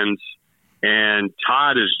fans, and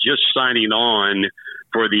Todd is just signing on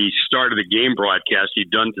for the start of the game broadcast.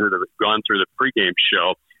 He'd gone through the pregame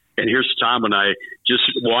show. And here's Tom and I just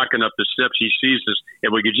walking up the steps. He sees us,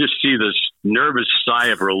 and we could just see this nervous sigh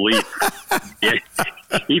of relief.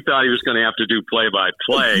 He thought he was going to have to do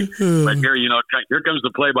play-by-play. But here comes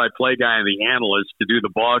the play-by-play guy and the analyst to do the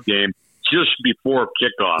ball game just before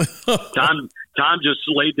kickoff. Tom just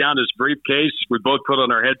laid down his briefcase. We both put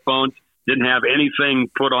on our headphones. Didn't have anything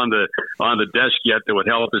put on the desk yet that would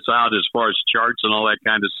help us out as far as charts and all that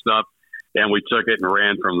kind of stuff. And we took it and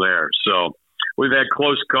ran from there. So we've had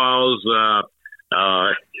close calls.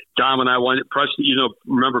 Tom and I went. Preston,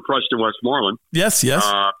 remember Preston Westmoreland? Yes.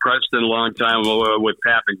 Preston, a long time with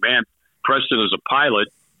Pat McMahon. Preston is a pilot.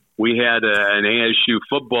 We had an ASU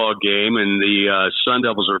football game, and the Sun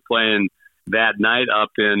Devils were playing that night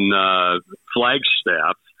up in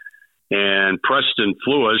Flagstaff. And Preston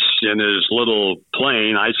flew us in his little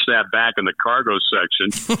plane. I sat back in the cargo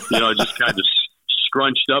section, just kind of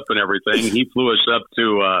scrunched up and everything. He flew us up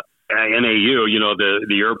to NAU,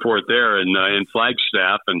 the airport there in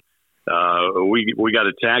Flagstaff, and we got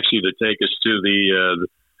a taxi to take us to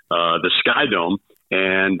the Sky Dome,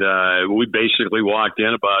 and we basically walked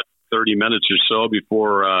in about 30 minutes or so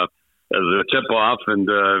before the tip-off, and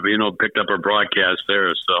picked up our broadcast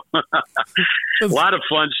there. So a lot of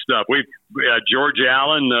fun stuff. We George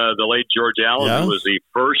Allen, the late George Allen, who was the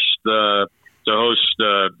first to host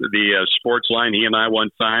the Sports Line. He and I one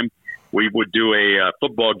time. We would do a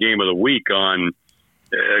football game of the week on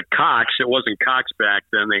Cox. It wasn't Cox back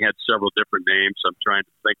then. They had several different names. I'm trying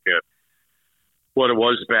to think of what it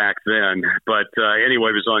was back then. But anyway,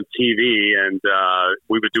 it was on TV, and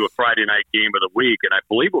we would do a Friday night game of the week. And I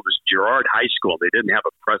believe it was Girard High School. They didn't have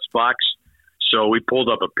a press box. So we pulled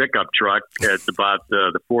up a pickup truck at about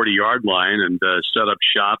the 40-yard line and set up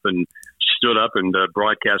shop and stood up and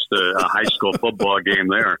broadcast a high school football game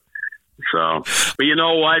there. So, but you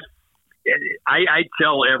know what? I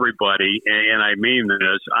tell everybody, and I mean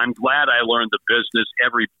this, I'm glad I learned the business,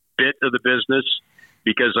 every bit of the business,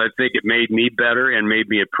 because I think it made me better and made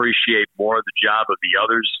me appreciate more the job of the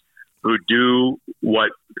others who do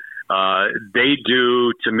what they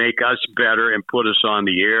do to make us better and put us on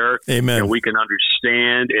the air. Amen. And we can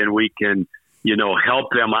understand and we can,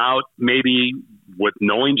 help them out maybe with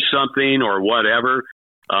knowing something or whatever.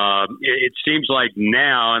 It seems like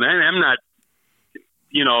now, and I'm not,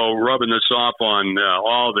 rubbing this off on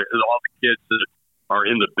all the kids that are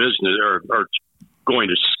in the business or going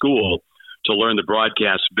to school to learn the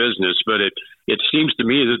broadcast business, but it seems to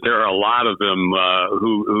me that there are a lot of them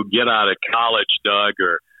who get out of college, Doug,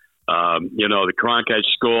 or the Cronkite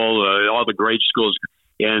School, all the great schools,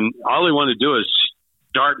 and all they want to do is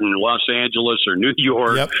start in Los Angeles or New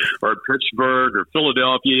York or Pittsburgh or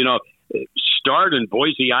Philadelphia. Start in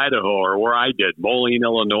Boise, Idaho, or where I did, Moline,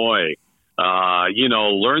 Illinois.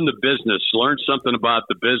 Learn the business, learn something about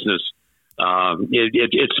the business.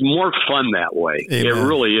 It's more fun that way. Amen. It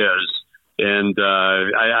really is. And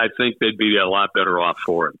I think they'd be a lot better off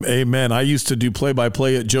for it. Amen. I used to do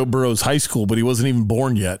play-by-play at Joe Burrow's high school, but he wasn't even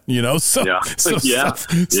born yet, something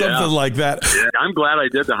like that. Yeah. I'm glad I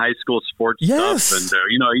did the high school sports stuff. And,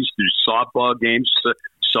 I used to do softball games,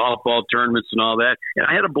 softball tournaments and all that. And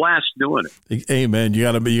I had a blast doing it. Amen. You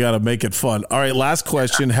gotta make it fun. All right. Last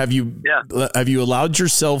question. Have you allowed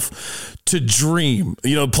yourself to dream?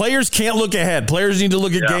 Players can't look ahead. Players need to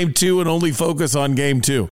look at game 2 and only focus on game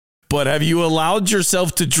 2. But have you allowed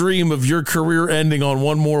yourself to dream of your career ending on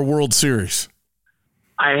one more World Series?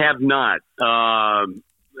 I have not. I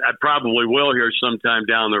probably will here sometime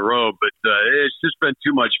down the road, but it's just been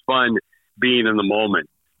too much fun being in the moment.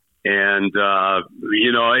 And,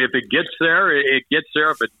 if it gets there, it gets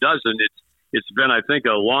there. If it doesn't, it's been, I think,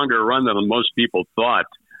 a longer run than most people thought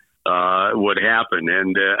would happen.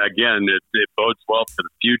 And, again, it bodes well for the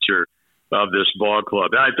future of this ball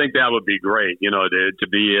club. I think that would be great, to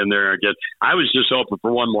be in there again. I was just hoping for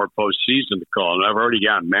one more postseason to call, and I've already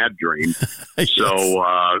gotten that dream. Yes. So,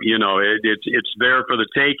 it's there for the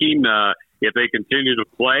taking. If they continue to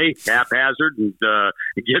play haphazard and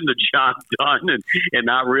getting the job done and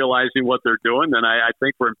not realizing what they're doing, then I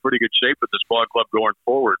think we're in pretty good shape with this ball club going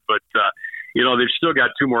forward. But, they've still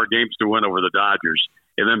got 2 more games to win over the Dodgers.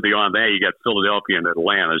 And then beyond that, you got Philadelphia and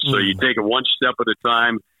Atlanta. So you take it one step at a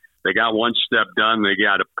time. They got one step done. They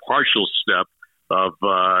got a partial step of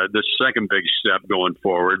the second big step going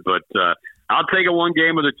forward. But I'll take it one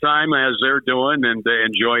game at a time as they're doing and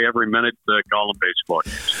enjoy every minute calling baseball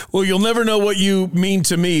games. Well, you'll never know what you mean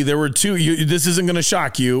to me. There were two. This isn't going to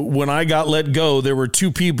shock you. When I got let go, there were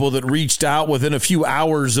two people that reached out within a few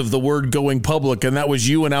hours of the word going public, and that was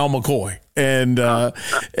you and Al McCoy. And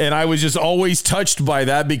I was just always touched by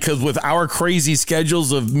that, because with our crazy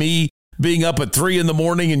schedules of me being up at 3 a.m.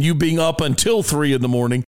 and you being up until 3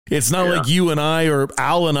 a.m, it's not like you and I or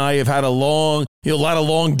Al and I have had a lot of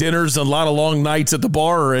long dinners and a lot of long nights at the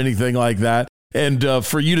bar or anything like that. And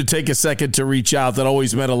for you to take a second to reach out, that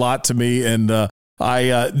always meant a lot to me. And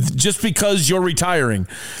I just because you're retiring,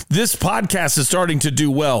 this podcast is starting to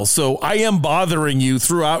do well. So I am bothering you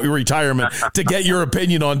throughout your retirement to get your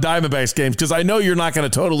opinion on Diamondbacks games, because I know you're not going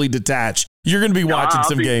to totally detach. You're going to be watching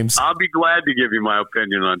some games. I'll be glad to give you my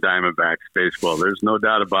opinion on Diamondbacks baseball. There's no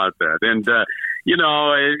doubt about that. And,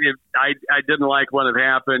 I didn't like when it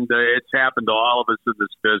happened. It's happened to all of us in this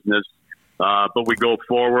business. But we go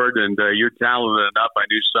forward, and you're talented enough. I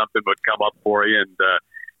knew something would come up for you. And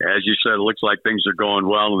as you said, it looks like things are going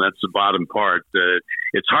well, and that's the bottom part.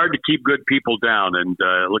 It's hard to keep good people down, and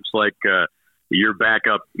it looks like you're back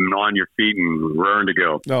up and on your feet and raring to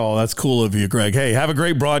go. Oh, that's cool of you, Greg. Hey, have a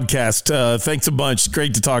great broadcast. Thanks a bunch.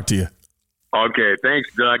 Great to talk to you. Okay. Thanks,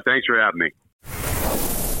 Doug. Thanks for having me.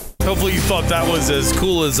 Hopefully you thought that was as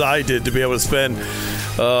cool as I did, to be able to spend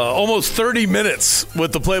almost 30 minutes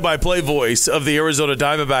with the play-by-play voice of the Arizona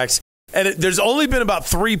Diamondbacks. And there's only been about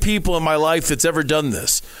 3 people in my life that's ever done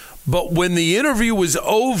this. But when the interview was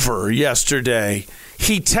over yesterday,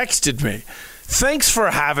 he texted me, "Thanks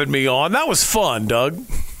for having me on. That was fun, Doug."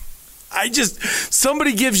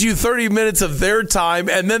 Somebody gives you 30 minutes of their time,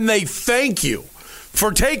 and then they thank you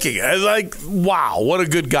for taking it. It's like, wow, what a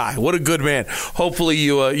good guy. What a good man. Hopefully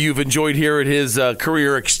you've enjoyed hearing his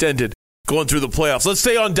career extended going through the playoffs. Let's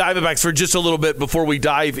stay on Diamondbacks for just a little bit before we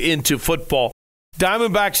dive into football.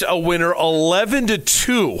 Diamondbacks a winner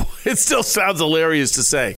 11-2. It still sounds hilarious to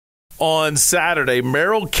say. On Saturday,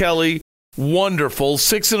 Merrill Kelly, wonderful.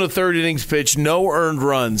 6 1/3 innings pitched, no earned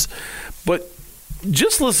runs. But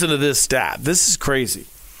just listen to this stat. This is crazy.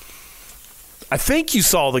 I think you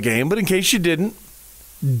saw the game, but in case you didn't,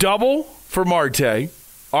 double for Marte,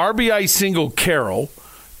 RBI single Carroll,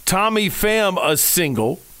 Tommy Pham a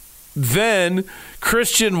single, then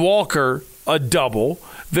Christian Walker a double,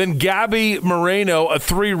 then Gabby Moreno a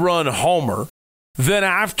 3-run homer, then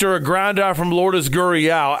after a ground out from Lourdes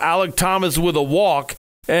Gurriel, Alec Thomas with a walk,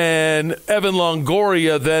 and Evan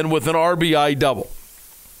Longoria then with an RBI double.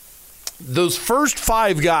 Those first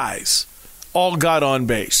 5 guys all got on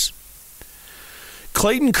base.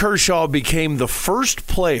 Clayton Kershaw became the first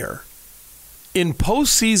player in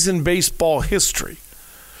postseason baseball history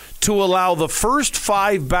to allow the first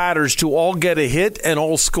 5 batters to all get a hit and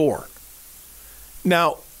all score.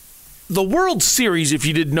 Now, the World Series, if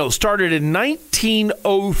you didn't know, started in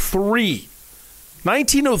 1903.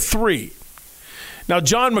 1903. Now,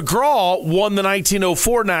 John McGraw won the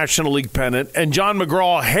 1904 National League pennant, and John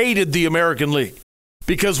McGraw hated the American League.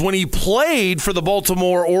 Because when he played for the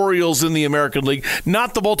Baltimore Orioles in the American League,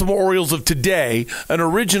 not the Baltimore Orioles of today, an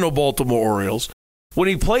original Baltimore Orioles, when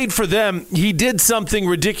he played for them, he did something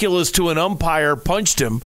ridiculous to an umpire, punched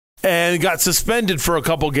him, and got suspended for a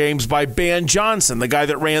couple games by Ban Johnson, the guy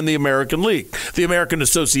that ran the American League, the American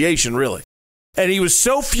Association, really. And he was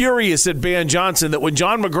so furious at Ban Johnson that when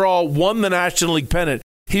John McGraw won the National League pennant,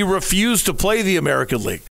 he refused to play the American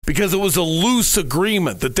League, because it was a loose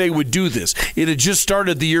agreement that they would do this. It had just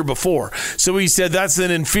started the year before. So he said, that's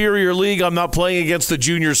an inferior league. I'm not playing against the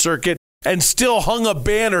junior circuit, and still hung a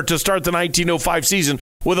banner to start the 1905 season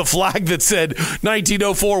with a flag that said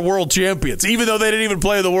 1904 World Champions, even though they didn't even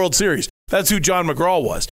play the World Series. That's who John McGraw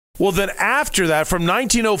was. Well, then after that, from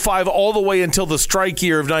 1905 all the way until the strike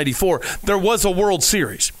year of 94, there was a World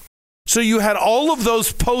Series. So you had all of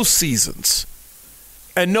those postseasons,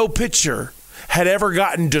 and no pitcher had ever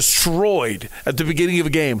gotten destroyed at the beginning of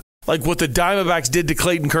a game like what the Diamondbacks did to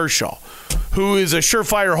Clayton Kershaw, who is a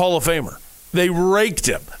surefire Hall of Famer. They raked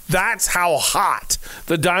him. That's how hot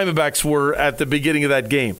the Diamondbacks were at the beginning of that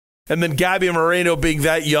game. And then Gabby Moreno being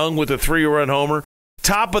that young with a 3-run homer.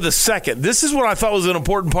 Top of the second. This is what I thought was an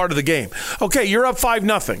important part of the game. Okay, you're up 5-0,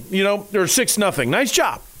 or 6-0. Nice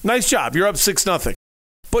job. Nice job. You're up 6-0.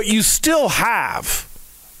 But you still have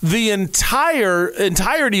the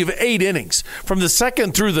entirety of 8 innings from the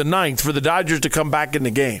second through the 9th for the Dodgers to come back in the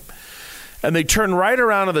game. And they turn right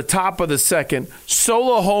around at the top of the second.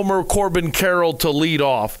 Solo homer, Corbin Carroll to lead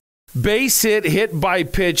off. Base hit by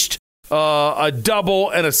pitched, a double,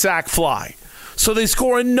 and a sac fly. So they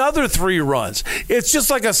score another 3 runs. It's just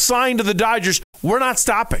like a sign to the Dodgers, we're not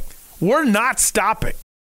stopping. We're not stopping.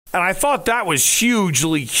 And I thought that was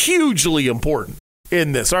hugely, hugely important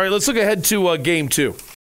in this. All right, let's look ahead to Game 2.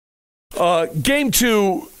 Game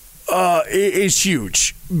 2 is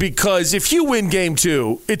huge because if you win Game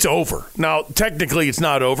 2, it's over. Now, technically, it's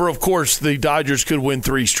not over. Of course, the Dodgers could win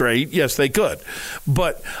 3 straight. Yes, they could.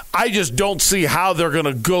 But I just don't see how they're going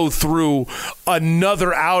to go through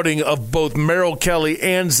another outing of both Merrill Kelly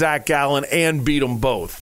and Zach Gallen and beat them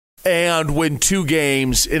both and win 2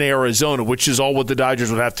 games in Arizona, which is all what the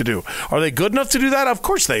Dodgers would have to do. Are they good enough to do that? Of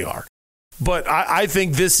course they are. But I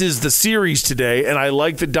think this is the series today, and I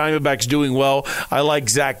like the Diamondbacks doing well. I like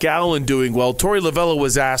Zach Gallen doing well. Torey Lovullo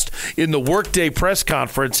was asked in the workday press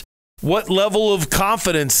conference what level of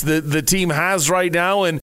confidence the team has right now,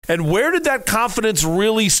 and where did that confidence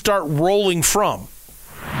really start rolling from?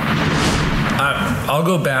 I'll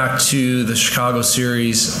go back to the Chicago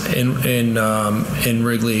series in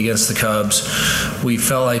Wrigley against the Cubs. We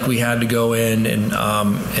felt like we had to go in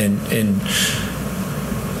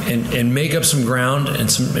and make up some ground, and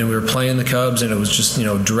we were playing the Cubs, and it was just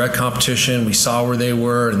direct competition. We saw where they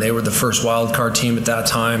were, and they were the first wild card team at that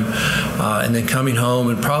time. And then coming home,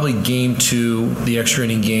 and probably Game 2, the extra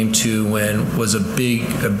inning Game 2 win was a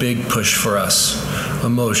big push for us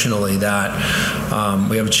emotionally. That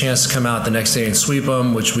we have a chance to come out the next day and sweep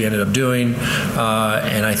them, which we ended up doing.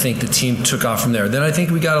 And I think the team took off from there. Then I think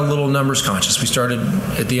we got a little numbers conscious. We started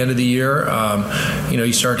at the end of the year.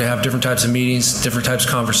 You start to have different types of meetings, different types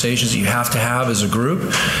of conversations you have to have as a group,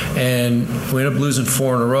 and we ended up losing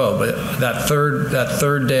 4 in a row. But that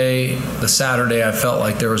third day, the Saturday, I felt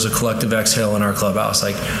like there was a collective exhale in our clubhouse.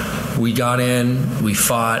 Like, we got in, we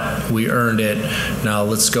fought, we earned it. Now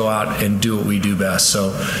let's go out and do what we do best.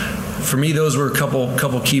 So for me, those were a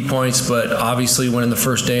couple key points, but obviously winning the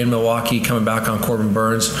first day in Milwaukee, coming back on Corbin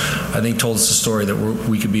Burns, I think told us a story that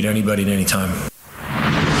we could beat anybody at any time.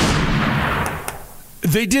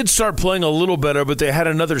 They did start playing a little better, but they had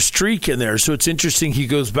another streak in there. So it's interesting he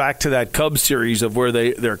goes back to that Cubs series of where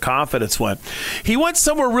their confidence went. He went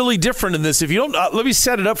somewhere really different in this. If you don't, let me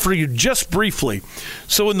set it up for you just briefly.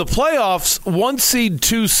 So in the playoffs, 1 seed,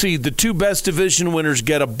 2 seed, the 2 best division winners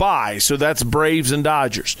get a bye. So that's Braves and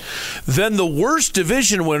Dodgers. Then the worst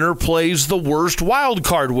division winner plays the worst wild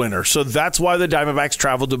card winner. So that's why the Diamondbacks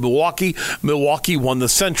traveled to Milwaukee. Milwaukee won the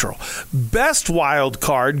Central. Best wild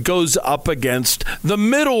card goes up against the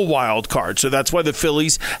middle wild card. So that's why the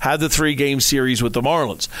Phillies had the 3-game series with the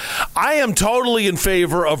Marlins. I am totally in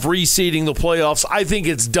favor of reseeding the playoffs. I think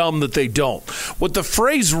it's dumb that they don't. What the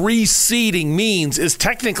phrase reseeding means is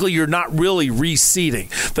technically you're not really reseeding.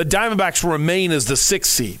 The Diamondbacks remain as the 6th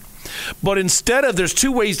seed. But instead of, there's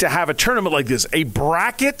 2 ways to have a tournament like this, a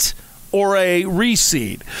bracket or a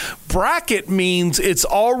reseed. Bracket means it's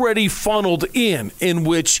already funneled in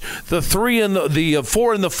which the 3 and the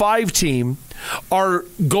 4 and the 5 team are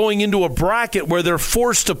going into a bracket where they're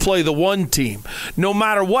forced to play the 1 team, no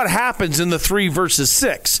matter what happens in the 3 versus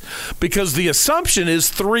 6, because the assumption is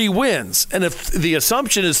 3 wins. And if the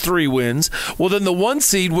assumption is 3 wins, well, then the 1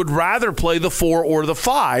 seed would rather play the 4 or the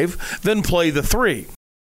 5 than play the 3.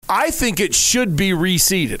 I think it should be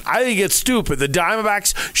reseeded. I think it's stupid. The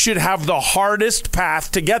Diamondbacks should have the hardest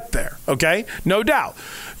path to get there, okay? No doubt.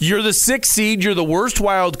 You're the 6th seed. You're the worst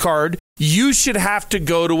wild card. You should have to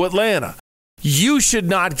go to Atlanta. You should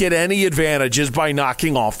not get any advantages by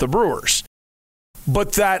knocking off the Brewers.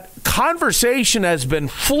 But that conversation has been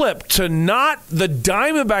flipped to not the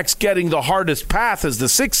Diamondbacks getting the hardest path as the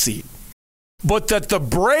 6th seed, but that the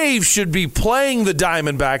Braves should be playing the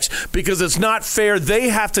Diamondbacks because it's not fair. They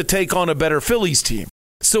have to take on a better Phillies team.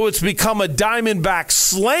 So it's become a Diamondback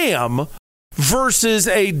slam versus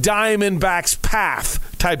a Diamondbacks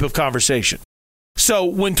path type of conversation. So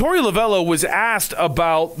when Torey Lovullo was asked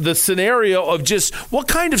about the scenario of just what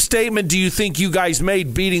kind of statement do you think you guys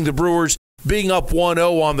made beating the Brewers, being up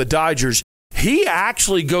 1-0 on the Dodgers, he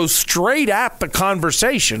actually goes straight at the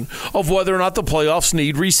conversation of whether or not the playoffs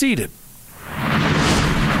need reseeded.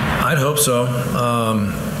 I'd hope so.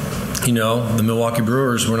 The Milwaukee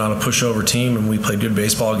Brewers were not a pushover team, and we played good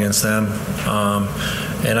baseball against them.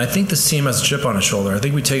 And I think this team has a chip on its shoulder. I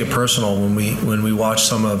think we take it personal when we watch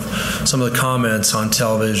some of the comments on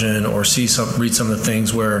television or read some of the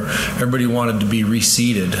things where everybody wanted to be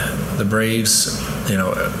reseeded. The Braves,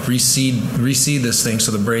 reseed this thing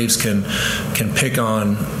so the Braves can pick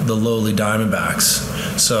on the lowly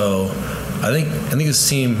Diamondbacks. So I think this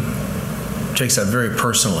team takes that very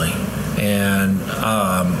personally, and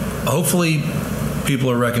hopefully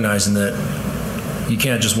people are recognizing that you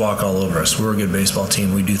can't just walk all over us. We're a good baseball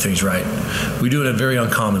team. We do things right. We do it in a very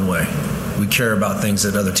uncommon way. We care about things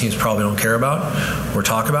that other teams probably don't care about or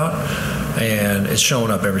talk about, and it's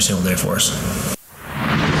showing up every single day for us.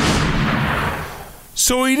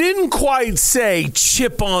 So he didn't quite say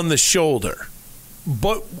chip on the shoulder,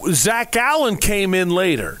 but Zach Allen came in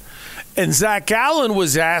later. And Zach Allen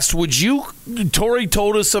was asked, Torrey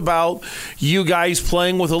told us about you guys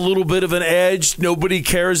playing with a little bit of an edge. Nobody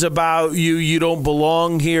cares about you. You don't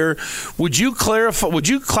belong here. Would you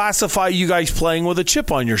classify you guys playing with a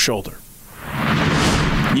chip on your shoulder?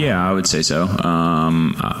 Yeah, I would say so.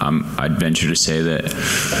 I'd venture to say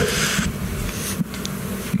that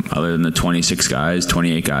other than the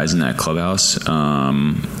 28 guys in that clubhouse, I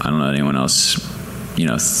don't know anyone else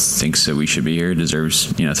thinks that we should be here,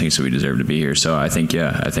 thinks that we deserve to be here. So I think,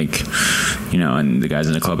 and the guys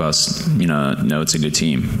in the clubhouse, know it's a good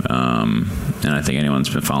team. And I think anyone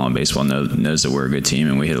that's been following baseball knows that we're a good team,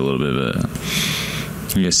 and we hit a little bit of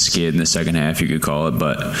a skid in the second half, you could call it.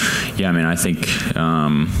 But yeah, I mean, I think,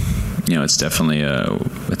 it's definitely a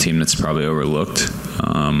team that's probably overlooked.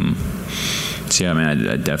 So yeah, I mean,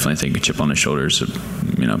 I definitely think a chip on the shoulder is,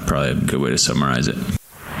 probably a good way to summarize it.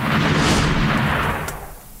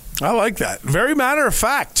 I like that. Very matter of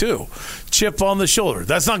fact, too. Chip on the shoulder.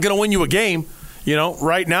 That's not going to win you a game.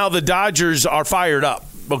 Right now the Dodgers are fired up.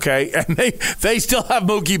 Okay, and they still have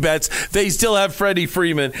Mookie Betts. They still have Freddie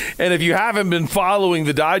Freeman. And if you haven't been following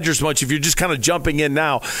the Dodgers much, if you're just kind of jumping in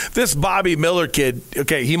now, this Bobby Miller kid,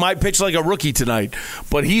 okay, he might pitch like a rookie tonight,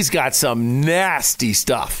 but he's got some nasty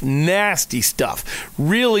stuff.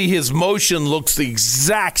 Really, his motion looks the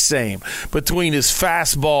exact same between his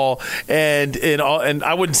fastball and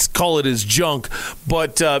I wouldn't call it his junk,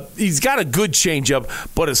 but he's got a good changeup,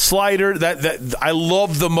 but a slider. That I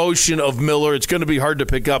love the motion of Miller. It's going to be hard to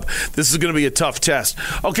pick up. This is going to be a tough test.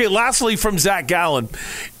 Okay, lastly from Zach Gallen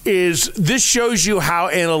this shows you how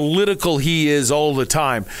analytical he is all the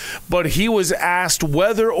time. But he was asked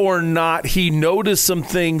whether or not he noticed some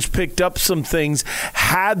things, picked up some things,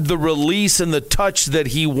 had the release and the touch that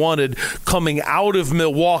he wanted coming out of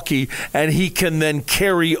Milwaukee, and he can then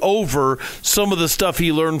carry over some of the stuff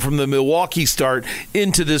he learned from the Milwaukee start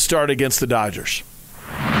into this start against the Dodgers.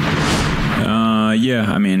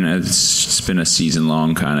 Yeah, I mean, it's been a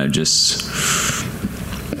season-long kind of just,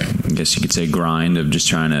 I guess you could say, grind of just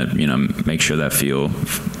trying to, make sure that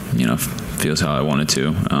feels how I want it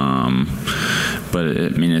to. But I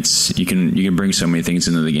mean, you can bring so many things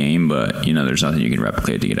into the game, but there's nothing you can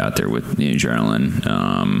replicate to get out there with the adrenaline.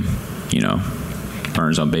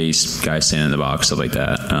 Runners on base, guys standing in the box, stuff like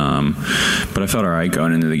that. But I felt all right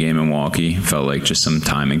going into the game in Milwaukee. Felt like just some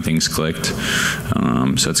timing things clicked.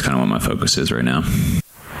 So it's kind of what my focus is right now.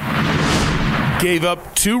 Gave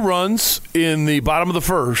up 2 runs in the bottom of the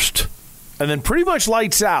first, and then pretty much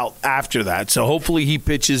lights out after that. So hopefully he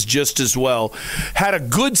pitches just as well. Had a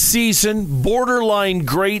good season, borderline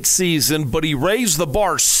great season, but he raised the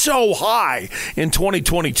bar so high in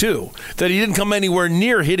 2022 that he didn't come anywhere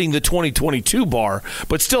near hitting the 2022 bar,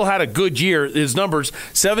 but still had a good year. His numbers,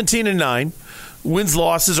 17-9. Wins,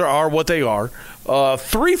 losses are what they are.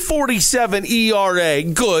 3.47 ERA,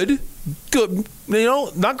 good.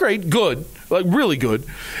 Not great, good. Like really good.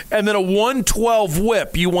 And then a 112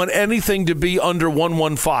 whip. You want anything to be under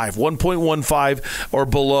 115. 1.15 or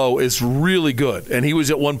below is really good. And he was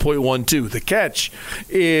at 1.12. The catch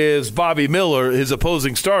is Bobby Miller, his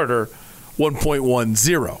opposing starter,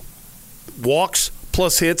 1.10. Walks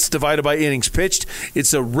plus hits divided by innings pitched.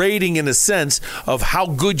 It's a rating in a sense of how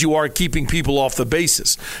good you are at keeping people off the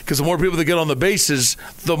bases. Because the more people that get on the bases,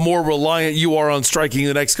 the more reliant you are on striking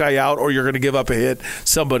the next guy out, or you're going to give up a hit,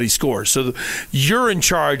 somebody scores. So you're in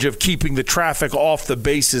charge of keeping the traffic off the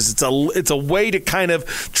bases. It's a way to kind of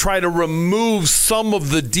try to remove some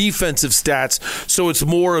of the defensive stats, so it's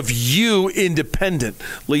more of you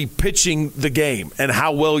independently pitching the game and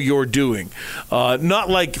how well you're doing. Not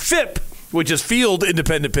like FIP, which is field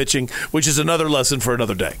independent pitching, which is another lesson for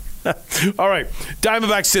another day. All right,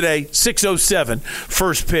 Diamondbacks today, 6:07,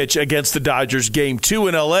 first pitch against the Dodgers. Game 2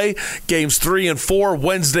 in L.A., games 3 and 4,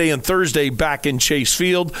 Wednesday and Thursday back in Chase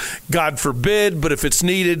Field. God forbid, but if it's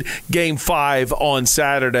needed, Game 5 on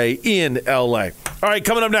Saturday in L.A. All right,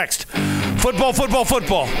 coming up next, football.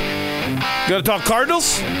 Going to talk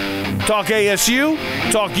Cardinals, talk ASU,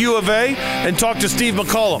 talk UofA, and talk to Steve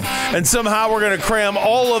McCollum. And somehow we're going to cram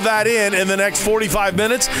all of that in the next 45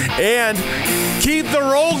 minutes and keep the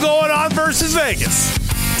roll going on versus Vegas.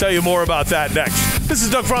 Tell you more about that next. This is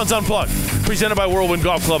Doug Franz Unplugged, presented by Whirlwind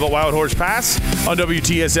Golf Club at Wild Horse Pass on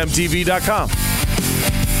WTSMTV.com.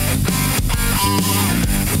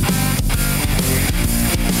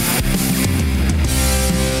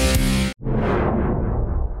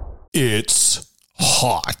 It's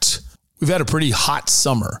hot. We've had a pretty hot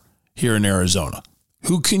summer here in Arizona.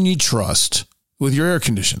 Who can you trust with your air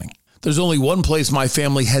conditioning? There's only one place my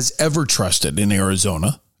family has ever trusted in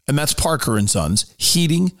Arizona, and that's Parker & Sons,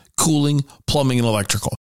 heating, cooling, plumbing, and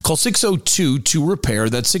electrical. Call 602-2-REPAIR.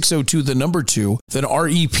 That's 602-2, then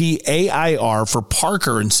REPAIR for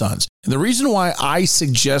Parker & Sons. And the reason why I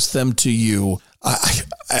suggest them to you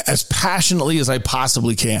as passionately as I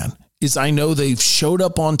possibly can is I know they've showed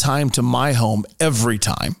up on time to my home every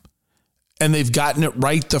time, and they've gotten it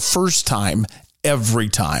right the first time every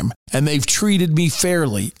time, and they've treated me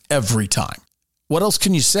fairly every time. What else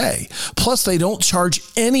can you say? Plus, they don't charge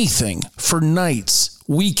anything for nights,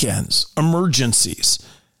 weekends, emergencies.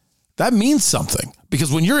 That means something,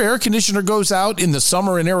 because when your air conditioner goes out in the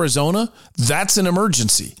summer in Arizona, that's an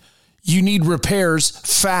emergency. You need repairs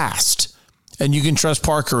fast, and you can trust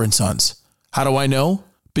Parker & Sons. How do I know?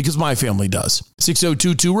 Because my family does.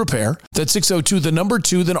 602-2-REPAIR. That's 602,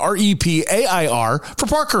 2, then REPAIR for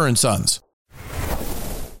Parker & Sons.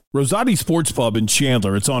 Rosati Sports Pub in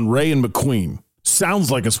Chandler. It's on Ray and McQueen.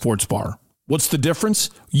 Sounds like a sports bar. What's the difference?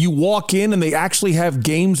 You walk in and they actually have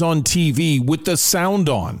games on TV with the sound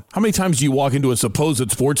on. How many times do you walk into a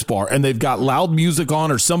supposed sports bar and they've got loud music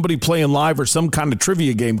on or somebody playing live or some kind of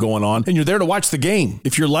trivia game going on and you're there to watch the game?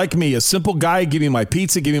 If you're like me, a simple guy, give me my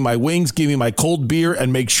pizza, give me my wings, give me my cold beer,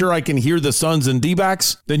 and make sure I can hear the Suns and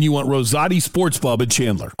Dbacks, then you want Rosati Sports Pub in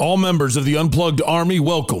Chandler. All members of the Unplugged Army,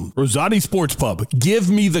 welcome. Rosati Sports Pub. Give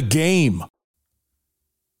me the game.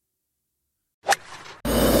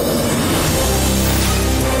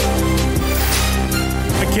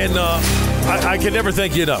 I can never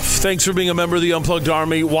thank you enough. Thanks for being a member of the Unplugged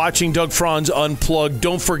Army, watching Doug Franz Unplugged.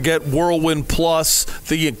 Don't forget Whirlwind Plus,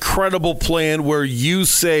 the incredible plan where you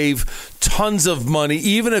save tons of money.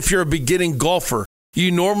 Even if you're a beginning golfer,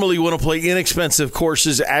 you normally want to play inexpensive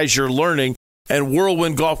courses as you're learning, and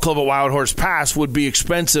Whirlwind Golf Club at Wild Horse Pass would be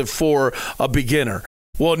expensive for a beginner.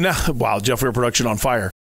 Well, now, wow, Jeff, we're production on fire.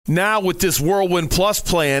 Now with this Whirlwind Plus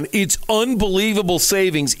plan, it's unbelievable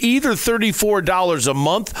savings, either $34 a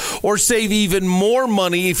month or save even more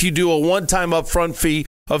money if you do a one-time upfront fee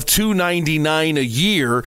of $299 a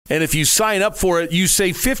year. And if you sign up for it, you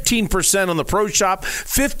save 15% on the Pro Shop,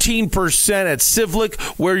 15% at Civlik,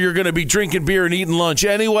 where you're going to be drinking beer and eating lunch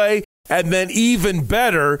anyway. And then even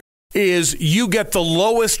better is you get the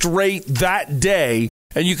lowest rate that day,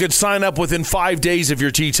 and you can sign up within 5 days of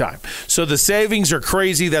your tee time. So the savings are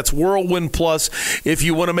crazy. That's Whirlwind Plus. If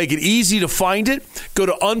you want to make it easy to find it, go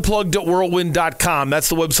to unplugged.whirlwind.com. That's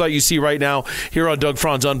the website you see right now here on Doug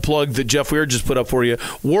Franz Unplugged that Jeff Weir just put up for you.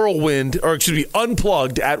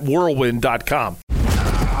 Unplugged at whirlwind.com.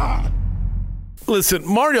 Listen,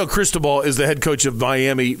 Mario Cristobal is the head coach of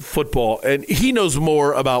Miami football, and he knows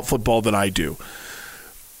more about football than I do.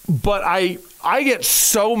 But I get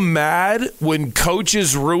so mad when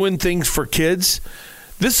coaches ruin things for kids.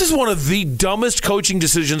 This is one of the dumbest coaching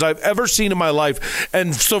decisions I've ever seen in my life.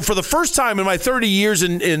 And so for the first time in my 30 years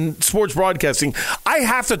in sports broadcasting, I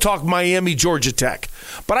have to talk Miami, Georgia Tech.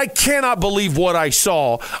 But I cannot believe what I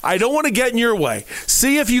saw. I don't want to get in your way.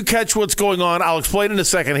 See if you catch what's going on. I'll explain in a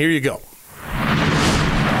second. Here you go. And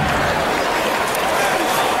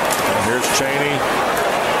here's Chaney.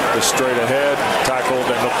 Straight ahead, tackled,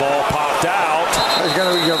 and the ball popped out. You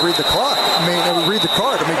got to read the clock. Read the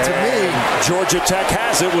card. To me, Georgia Tech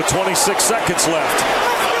has it with 26 seconds left.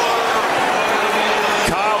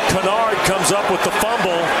 Kyle Kennard comes up with the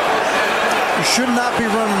fumble. You should not be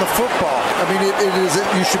running the football.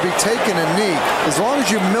 You should be taking a knee. As long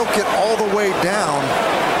as you milk it all the way down,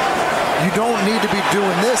 you don't need to be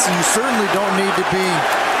doing this, and you certainly don't need to be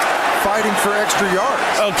fighting for extra yards.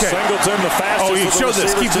 Okay. Singleton, the fastest. Oh, you show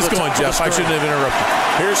this. Keep this going, Jeff. I shouldn't have interrupted.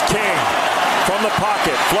 Here's King from the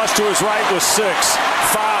pocket. Flush to his right with 6.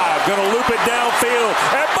 5. Going to loop it downfield.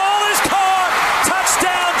 And ball is caught.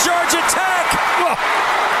 Touchdown, Georgia Tech.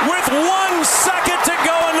 With 1 second to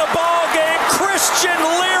go in the ball game, Christian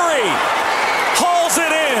Leary hauls it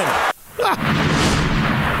in.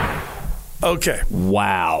 Okay.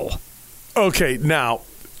 Wow. Okay, now,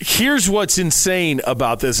 here's what's insane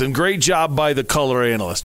about this, and great job by the color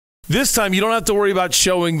analyst. This time, you don't have to worry about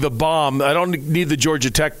showing the bomb. I don't need the Georgia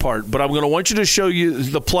Tech part, but I'm going to want you to show you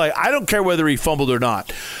the play. I don't care whether he fumbled or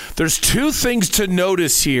not. There's 2 things to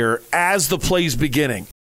notice here as the play's beginning.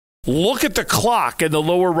 Look at the clock in the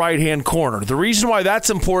lower right-hand corner. The reason why that's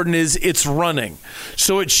important is it's running.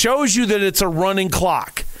 So it shows you that it's a running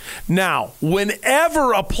clock. Now,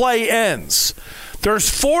 whenever a play ends, there's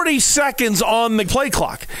 40 seconds on the play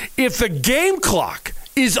clock. If the game clock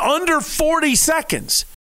is under 40 seconds,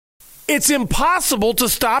 it's impossible to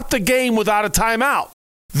stop the game without a timeout.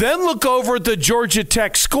 Then look over at the Georgia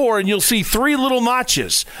Tech score, and you'll see 3 little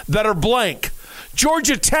notches that are blank.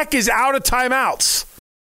 Georgia Tech is out of timeouts.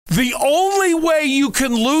 The only way you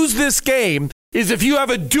can lose this game is if you have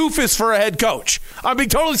a doofus for a head coach. I'm being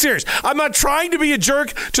totally serious. I'm not trying to be a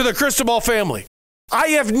jerk to the Cristobal family. I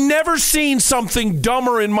have never seen something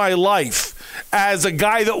dumber in my life as a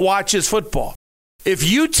guy that watches football. If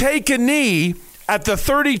you take a knee at the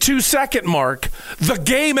 32-second mark, the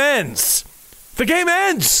game ends. The game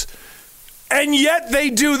ends. And yet they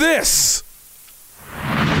do this.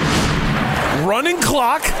 Running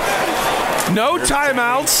clock, no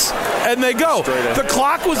timeouts, and they go. The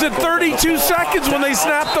clock was at 32 seconds when they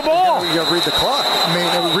snapped the ball. You got to read the clock.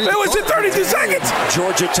 It was at 32 seconds.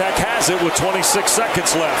 Georgia Tech has it with 26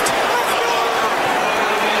 seconds left.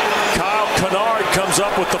 Kyle Kennard comes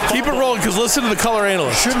up with the fumble. Keep it rolling, because listen to the color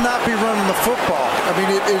analyst. Should not be running the football. I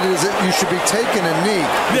mean, you should be taking a knee.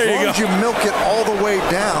 There you go. As long as you milk it all the way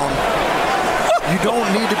down, you don't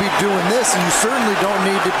need to be doing this, and you certainly don't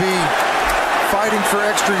need to be fighting for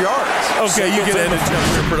extra yards. Okay, you can end it,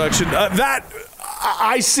 Jeff, production.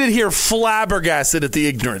 I sit here flabbergasted at the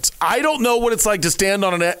ignorance. I don't know what it's like to stand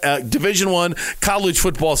on a Division I college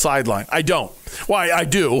football sideline. I don't. Well, I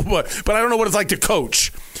do, but I don't know what it's like to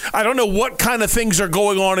coach. I don't know what kind of things are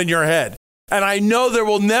going on in your head. And I know there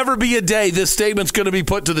will never be a day this statement's going to be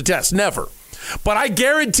put to the test. Never. But I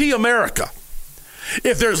guarantee America,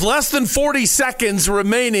 if there's less than 40 seconds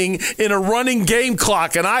remaining in a running game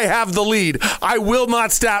clock and I have the lead, I will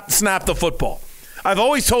not snap the football. I've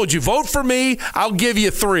always told you, vote for me, I'll give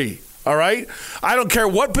you 3. All right? I don't care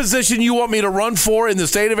what position you want me to run for in the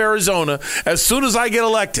state of Arizona. As soon as I get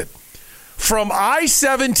elected, from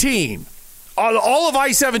I-17, all of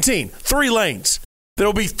I-17, 3 lanes. There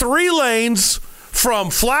will be 3 lanes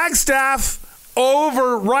from Flagstaff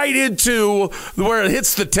over right into where it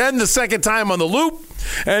hits the 10 the second time on the loop,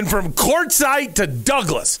 and from Quartzsite to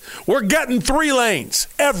Douglas. We're getting 3 lanes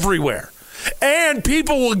everywhere. And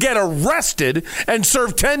people will get arrested and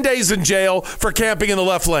serve 10 days in jail for camping in the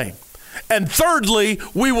left lane. And thirdly,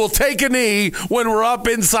 we will take a knee when we're up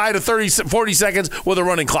inside of 40 seconds with a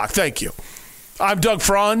running clock. Thank you. I'm Doug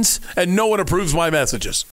Franz, and no one approves my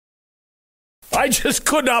messages. I just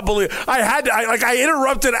could not believe I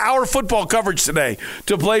interrupted our football coverage today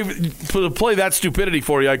to play that stupidity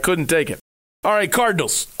for you. I couldn't take it. All right,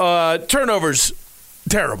 Cardinals. Turnovers,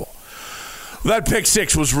 terrible. That pick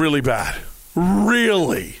 6 was really bad.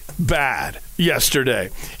 Really bad yesterday.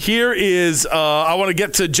 Here is, I want to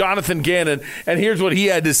get to Jonathan Gannon, and here's what he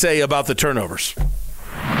had to say about the turnovers.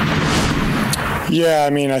 Yeah, I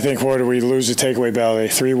mean, I think, what did we lose the takeaway battle?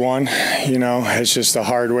 3-1, it's just a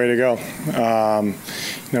hard way to go.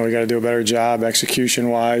 We got to do a better job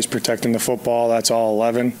execution-wise, protecting the football. That's all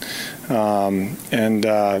 11. And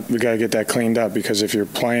we got to get that cleaned up, because if you're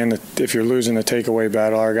losing the takeaway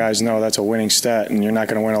battle, our guys know that's a winning stat, and you're not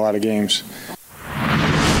going to win a lot of games.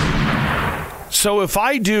 So if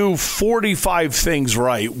I do 45 things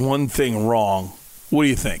right, 1 thing wrong, what do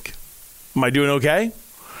you think? Am I doing okay?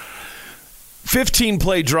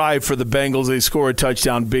 15-play drive for the Bengals. They score a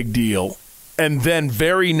touchdown, big deal. And then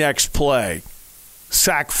very next play,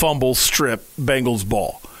 sack, fumble, strip, Bengals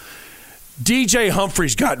ball. DJ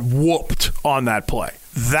Humphries got whooped on that play.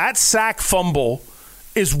 That sack fumble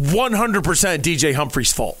is 100% DJ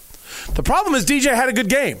Humphries' fault. The problem is DJ had a good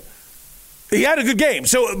game. He had a good game.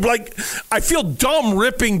 So, I feel dumb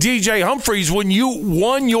ripping DJ Humphries when you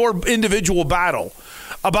won your individual battle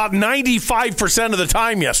about 95% of the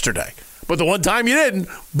time yesterday. But the one time you didn't,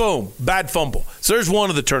 boom, bad fumble. So there's one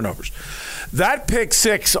of the turnovers. That pick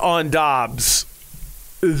 6 on Dobbs,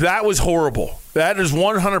 that was horrible. That is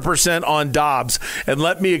 100% on Dobbs. And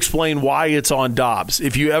let me explain why it's on Dobbs.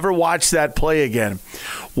 If you ever watch that play again,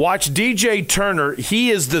 watch DJ Turner. He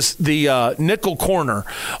is the nickel corner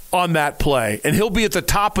on that play, and he'll be at the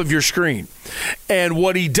top of your screen. And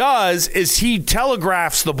what he does is he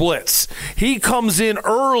telegraphs the blitz. He comes in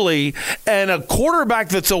early, and a quarterback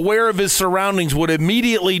that's aware of his surroundings would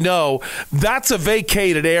immediately know that's a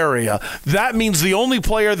vacated area. That means the only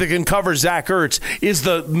player that can cover Zach Ertz is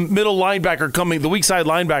the middle linebacker the weak side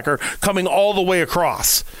linebacker coming all the way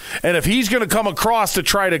across. And if he's going to come across to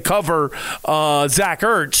try to cover Zach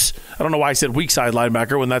Ertz, I don't know why I said weak side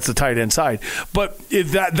linebacker when that's the tight end side, but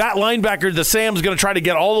if that linebacker, the Sam's going to try to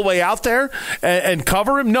get all the way out there and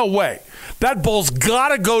cover him, no way. That ball's got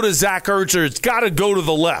to go to Zach Ertz, or it's got to go to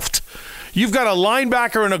the left. You've got a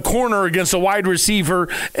linebacker in a corner against a wide receiver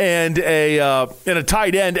and a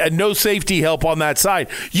tight end and no safety help on that side.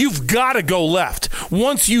 You've got to go left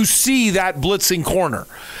once you see that blitzing corner.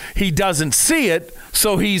 He doesn't see it,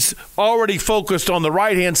 So he's already focused on the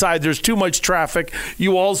right-hand side. There's too much traffic.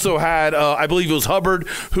 You also had, I believe it was Hubbard,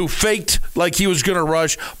 who faked like he was going to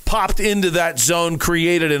rush, popped into that zone,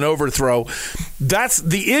 created an overthrow. That's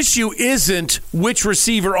the issue. Isn't which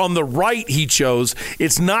receiver on the right he chose.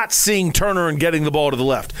 It's not seeing Turner and getting the ball to the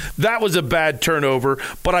left. That was a bad turnover,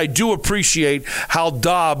 but I do appreciate how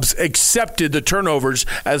Dobbs accepted the turnovers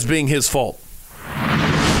as being his fault.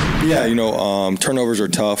 Yeah, turnovers are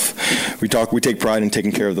tough. We take pride in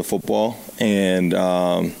taking care of the football, and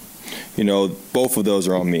both of those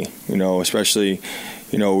are on me. Especially,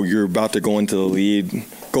 you're about to go into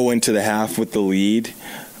the half with the lead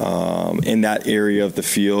in that area of the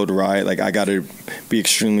field, right? Like, I got to be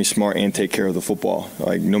extremely smart and take care of the football,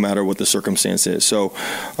 like, no matter what the circumstance is. So,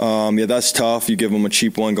 that's tough. You give them a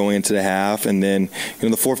cheap one going into the half, and then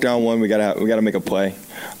the fourth down one, we gotta make a play.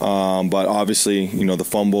 But obviously, the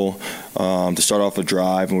fumble to start off a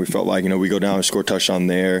drive, and we felt like, we go down and score a touchdown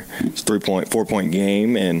there. It's a 4-point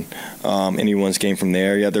game, and anyone's game from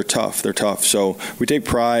there. Yeah, they're tough. So we take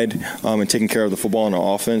pride in taking care of the football on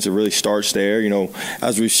our offense. It really starts there.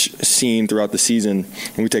 As we've seen throughout the season,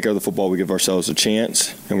 when we take care of the football, we give ourselves a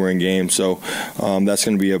chance, and we're in game. So that's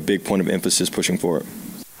going to be a big point of emphasis pushing forward.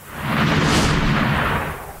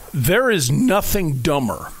 There is nothing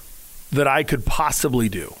dumber that I could possibly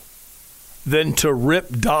do than to rip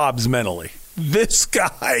Dobbs mentally. This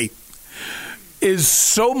guy is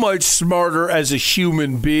so much smarter as a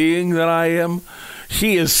human being than I am.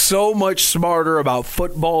 He is so much smarter about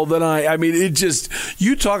football than I mean,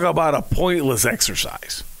 you talk about a pointless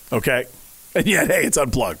exercise, okay? And yet, hey, it's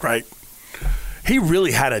unplugged, right? He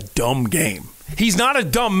really had a dumb game. He's not a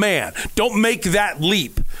dumb man. Don't make that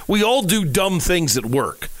leap. We all do dumb things at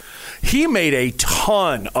work. He made a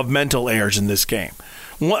ton of mental errors in this game.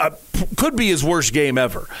 Could be his worst game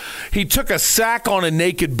ever. He took a sack on a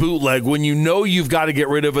naked bootleg when you've got to get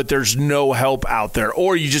rid of it. There's no help out there,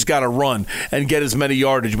 or you just got to run and get as many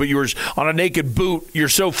yardage. But you're on a naked boot. You're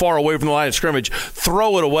so far away from the line of scrimmage.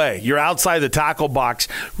 Throw it away. You're outside the tackle box.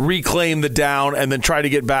 Reclaim the down and then try to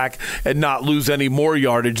get back and not lose any more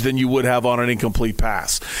yardage than you would have on an incomplete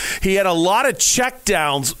pass. He had a lot of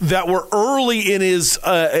checkdowns that were early in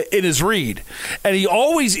his read, and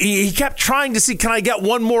he kept trying to see, can I get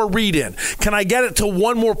one more read in? Can I get it to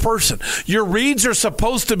one more person? Your reads are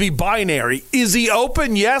supposed to be binary. Is he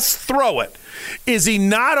open? Yes, throw it. Is he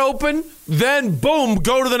not open? Then, boom,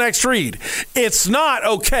 go to the next read. It's not,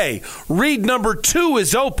 okay, read number 2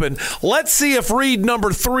 is open. Let's see if read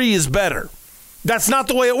number 3 is better. That's not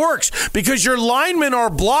the way it works, because your linemen are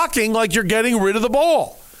blocking like you're getting rid of the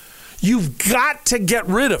ball. You've got to get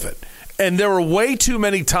rid of it. And there were way too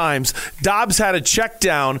many times Dobbs had a check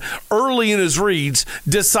down early in his reads,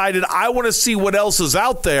 decided, I want to see what else is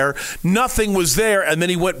out there. Nothing was there. And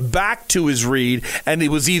then he went back to his read, and he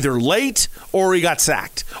was either late or he got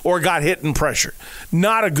sacked or got hit in pressure.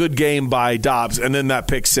 Not a good game by Dobbs. And then that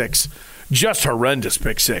pick six. Just horrendous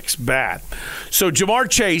pick six. Bad. So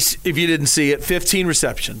Jamar Chase, if you didn't see it, 15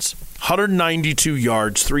 receptions, 192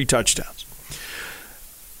 yards, 3 touchdowns.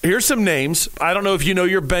 Here's some names. I don't know if you know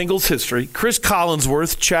your Bengals history. Chris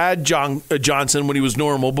Collinsworth, Chad Johnson when he was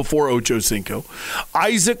normal before Ocho Cinco,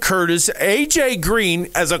 Isaac Curtis, A.J. Green.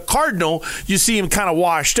 As a Cardinal, you see him kind of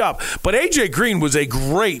washed up. But A.J. Green was a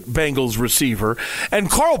great Bengals receiver. And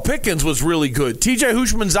Carl Pickens was really good. T.J.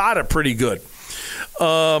 Houshmandzadeh, pretty good.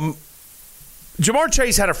 Jamar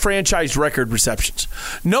Chase had a franchise record receptions.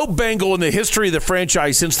 No Bengal in the history of the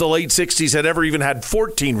franchise since the late 60s had ever even had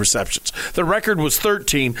 14 receptions. The record was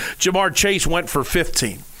 13. Jamar Chase went for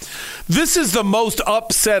 15. This is the most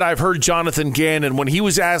upset I've heard Jonathan Gannon when he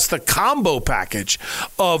was asked the combo package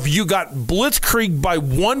of you got blitzkrieged by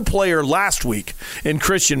one player last week in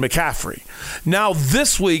Christian McCaffrey. Now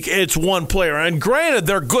this week it's one player. And granted,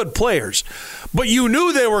 they're good players. But you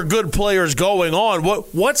knew they were good players going on.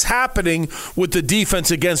 What's happening with the defense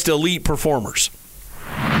against elite performers?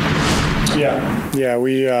 Yeah,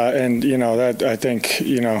 we that I think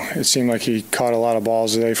it seemed like he caught a lot of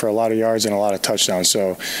balls today for a lot of yards and a lot of touchdowns.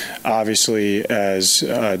 So obviously, as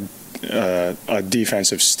a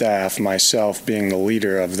defensive staff, myself being the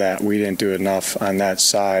leader of that, we didn't do enough on that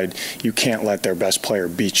side. You can't let their best player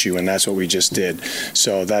beat you, and that's what we just did.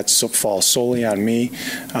 So that falls solely on me,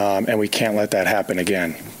 and we can't let that happen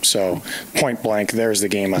again. So point blank, there's the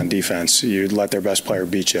game on defense. You let their best player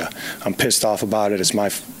beat you. I'm pissed off about it. It's my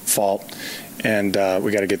fault, and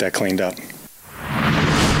we got to get that cleaned up.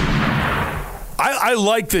 I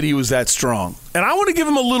like that he was that strong. And I want to give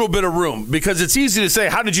him a little bit of room because it's easy to say,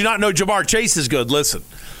 how did you not know Jamar Chase is good? Listen,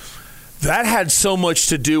 that had so much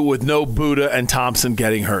to do with no Buddha and Thompson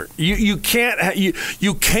getting hurt. You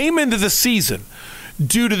came into the season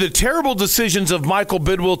due to the terrible decisions of Michael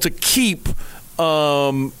Bidwill to keep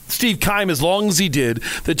Steve Keim as long as he did,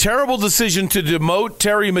 the terrible decision to demote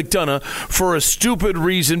Terry McDonough for a stupid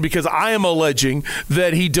reason, because I am alleging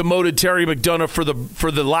that he demoted Terry McDonough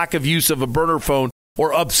for the lack of use of a burner phone,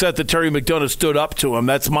 or upset that Terry McDonough stood up to him.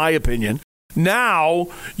 That's my opinion. Now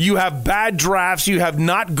you have bad drafts. You have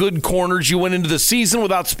not good corners. You went into the season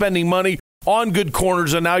without spending money on good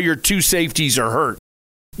corners, and now your two safeties are hurt.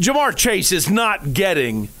 Jamar Chase is not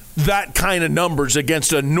getting that kind of numbers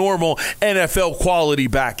against a normal NFL quality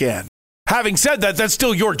back end. Having said that, that's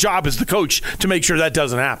still your job as the coach to make sure that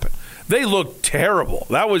doesn't happen. They look terrible.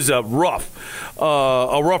 That was a rough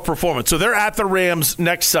performance. So they're at the Rams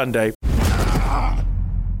next Sunday.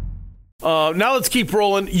 Now let's keep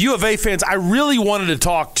rolling. UofA fans, I really wanted to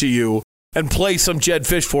talk to you and play some Jedd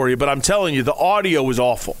Fisch for you, but I'm telling you, the audio was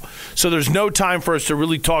awful. So there's no time for us to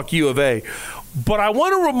really talk UofA. But I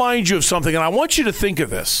want to remind you of something, and I want you to think of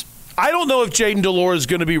this. I don't know if Jayden de Laura is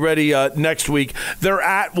going to be ready next week. They're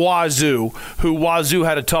at Wazoo, Wazoo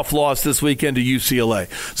had a tough loss this weekend to UCLA.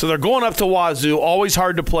 So they're going up to Wazoo, always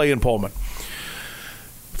hard to play in Pullman.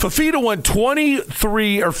 Fifita went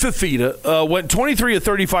 23 of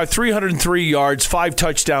 35, 303 yards, 5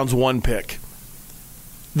 touchdowns, 1 pick.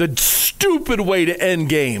 The stupid way to end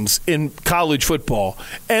games in college football.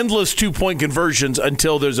 Endless 2-point conversions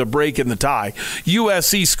until there's a break in the tie.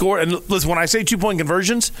 USC scored, and listen, when I say 2-point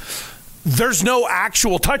conversions, there's no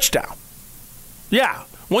actual touchdown. Yeah.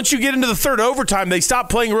 Once you get into the third overtime, they stop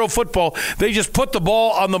playing real football. They just put the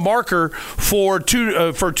ball on the marker for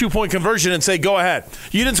 2-point conversion and say, go ahead.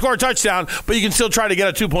 You didn't score a touchdown, but you can still try to get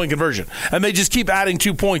a 2-point conversion. And they just keep adding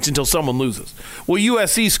 2 points until someone loses. Well,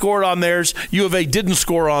 USC scored on theirs. UofA didn't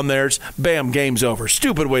score on theirs. Bam, game's over.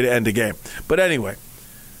 Stupid way to end a game. But anyway,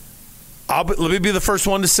 let me be the first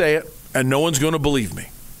one to say it, and no one's going to believe me.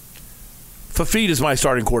 Fifita is my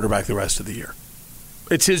starting quarterback the rest of the year.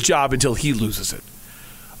 It's his job until he loses it.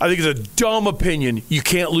 I think it's a dumb opinion. You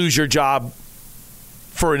can't lose your job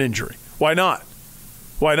for an injury. Why not?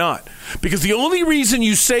 Why not? Because the only reason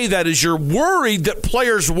you say that is you're worried that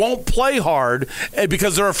players won't play hard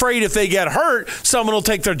because they're afraid if they get hurt, someone will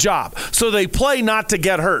take their job. So they play not to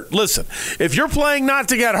get hurt. Listen, if you're playing not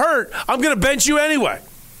to get hurt, I'm going to bench you anyway.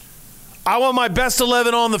 I want my best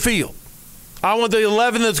 11 on the field. I want the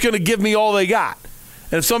 11 that's going to give me all they got.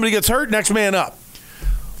 And if somebody gets hurt, next man up.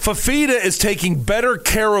 Fifita is taking better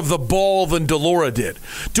care of the ball than de Laura did.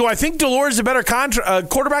 Do I think de Laura is a better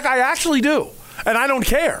quarterback? I actually do. And I don't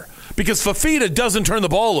care because Fifita doesn't turn the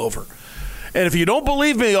ball over. And if you don't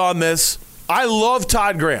believe me on this, I love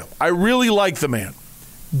Todd Graham. I really like the man.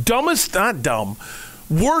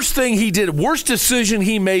 Worst thing he did, worst decision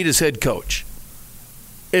he made as head coach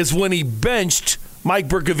is when he benched Mike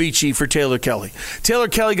Bercovici for Taylor Kelly. Taylor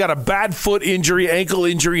Kelly got a bad foot injury, ankle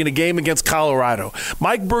injury in a game against Colorado.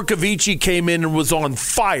 Mike Bercovici came in and was on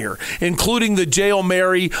fire, including the Hail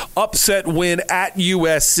Mary upset win at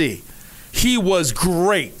USC. He was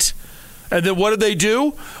great. And then what did they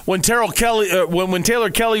do? When Taylor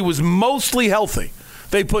Kelly was mostly healthy,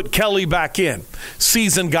 they put Kelly back in.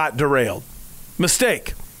 Season got derailed.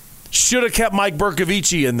 Mistake. Should have kept Mike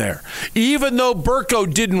Bercovici in there. Even though Berco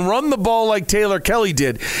didn't run the ball like Taylor Kelly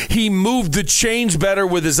did, he moved the chains better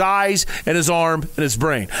with his eyes and his arm and his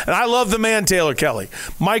brain. And I love the man, Taylor Kelly.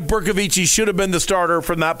 Mike Bercovici should have been the starter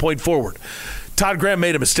from that point forward. Todd Graham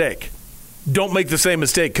made a mistake. Don't make the same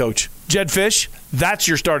mistake, Coach. Jedd Fisch, that's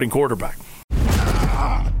your starting quarterback.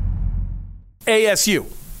 ASU.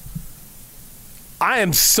 I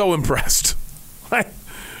am so impressed.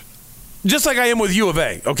 Just like I am with U of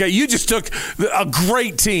A, okay? You just took a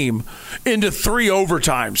great team into 3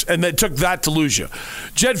 overtimes and then took that to lose you.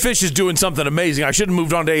 Jedd Fisch is doing something amazing. I should have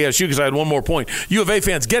moved on to ASU because I had one more point. U of A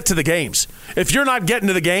fans, get to the games. If you're not getting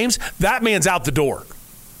to the games, that man's out the door,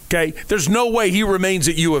 okay? There's no way he remains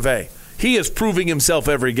at U of A. He is proving himself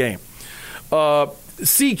every game.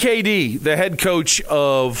 CKD, the head coach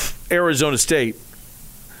of Arizona State,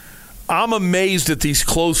 I'm amazed at these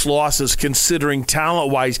close losses considering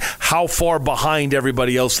talent-wise how far behind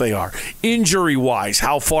everybody else they are. Injury-wise,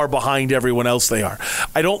 how far behind everyone else they are.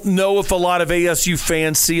 I don't know if a lot of ASU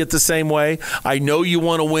fans see it the same way. I know you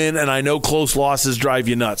want to win, and I know close losses drive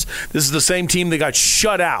you nuts. This is the same team that got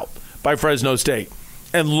shut out by Fresno State.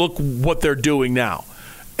 And look what they're doing now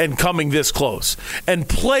and coming this close. And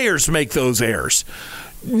players make those errors.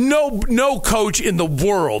 No coach in the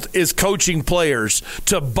world is coaching players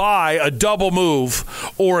to buy a double move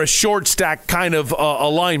or a short stack kind of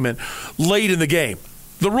alignment late in the game.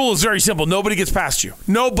 The rule is very simple. Nobody gets past you.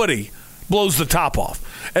 Nobody blows the top off.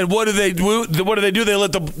 And what do they do? They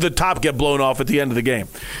let the top get blown off at the end of the game.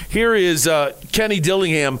 Here is Kenny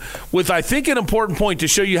Dillingham with, I think, an important point to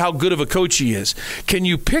show you how good of a coach he is. Can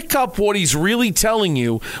you pick up what he's really telling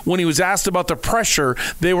you when he was asked about the pressure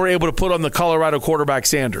they were able to put on the Colorado quarterback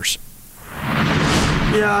Sanders?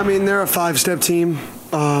 Yeah, I mean, they're a 5-step team,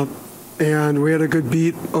 and we had a good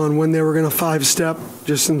beat on when they were going to 5-step,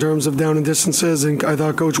 just in terms of down and distances, and I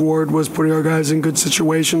thought Coach Ward was putting our guys in good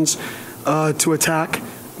situations to attack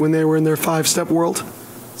when they were in their 5-step world.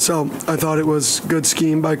 So I thought it was good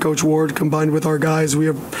scheme by Coach Ward combined with our guys. We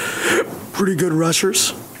have pretty good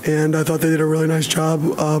rushers, and I thought they did a really nice job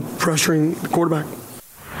pressuring the quarterback.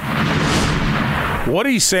 What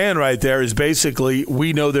he's saying right there is basically,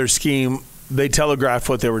 we know their scheme. They telegraphed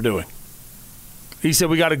what they were doing. He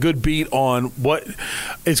said we got a good beat on what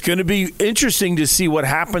it's going to be interesting to see what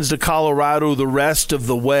happens to Colorado the rest of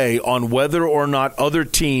the way on whether or not other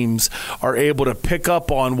teams are able to pick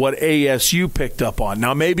up on what ASU picked up on.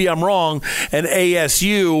 Now, maybe I'm wrong, and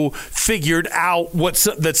ASU figured out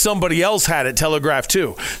that somebody else had it telegraphed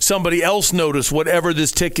too. Somebody else noticed whatever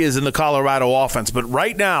this tick is in the Colorado offense. But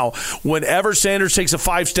right now, whenever Sanders takes a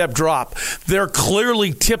 5-step drop, they're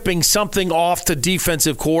clearly tipping something off to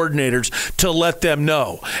defensive coordinators to let them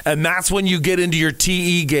know. And that's when you get into your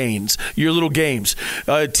TE games, your little games,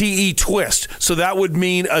 TE twist. So that would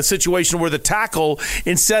mean a situation where the tackle,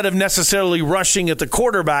 instead of necessarily rushing at the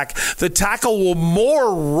quarterback, the tackle will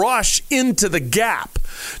more rush into the gap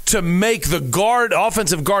to make the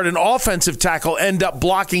offensive guard and offensive tackle end up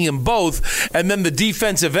blocking him both. And then the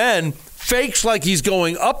defensive end fakes like he's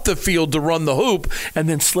going up the field to run the hoop and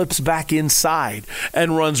then slips back inside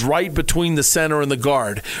and runs right between the center and the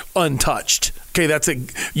guard untouched. Okay, you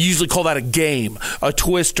usually call that a game, a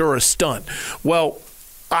twist or a stunt. Well,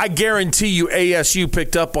 I guarantee you ASU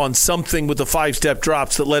picked up on something with the 5-step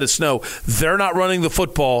drops that let us know they're not running the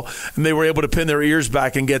football, and they were able to pin their ears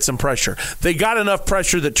back and get some pressure. They got enough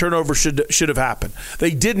pressure that turnover should have happened.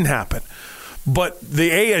 They didn't happen. But the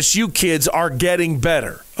ASU kids are getting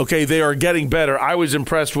better. Okay, they are getting better. I was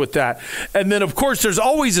impressed with that. And then, of course, there's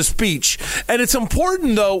always a speech. And it's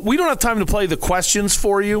important, though. We don't have time to play the questions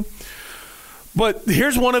for you. But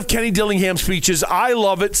here's one of Kenny Dillingham's speeches. I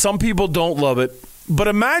love it. Some people don't love it. But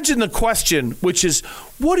imagine the question, which is,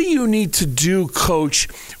 what do you need to do, Coach,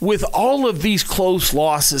 with all of these close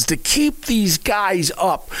losses to keep these guys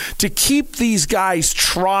up, to keep these guys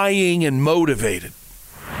trying and motivated?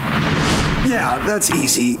 Yeah, that's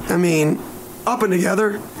easy. I mean, up and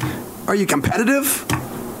together. Are you competitive?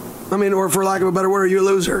 I mean, or for lack of a better word, are you a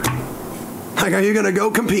loser? Like, are you going to go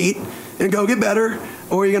compete and go get better,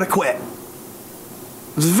 or are you going to quit?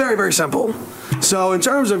 It's very, very simple. So in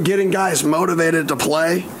terms of getting guys motivated to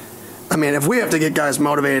play, I mean, if we have to get guys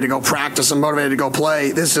motivated to go practice and motivated to go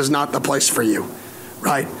play, this is not the place for you,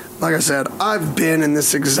 right? Like I said, I've been in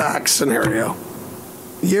this exact scenario.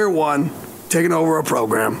 Year one, taking over a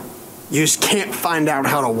program. You just can't find out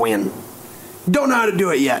how to win. Don't know how to do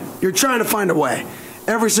it yet. You're trying to find a way.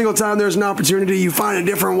 Every single time there's an opportunity, you find a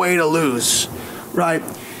different way to lose, right?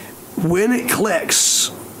 When it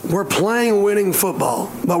clicks, we're playing winning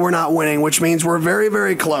football, but we're not winning, which means we're very,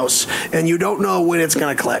 very close, and you don't know when it's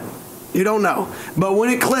going to click. You don't know. But when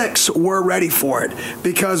it clicks, we're ready for it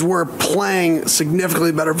because we're playing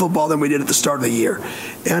significantly better football than we did at the start of the year.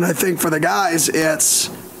 And I think for the guys, it's,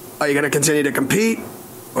 are you going to continue to compete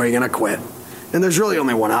or are you going to quit? And there's really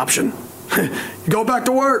only one option. You go back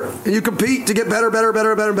to work and you compete to get better.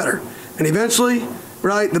 And eventually,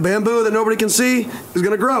 right, the bamboo that nobody can see is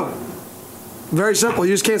going to grow. Very simple.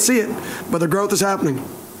 You just can't see it, but the growth is happening.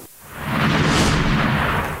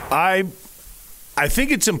 I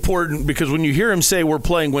think it's important because when you hear him say we're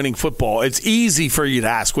playing winning football, it's easy for you to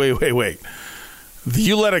ask, wait.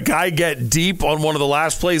 You let a guy get deep on one of the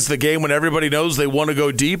last plays of the game when everybody knows they want to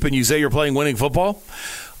go deep and you say you're playing winning football?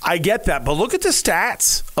 I get that, but look at the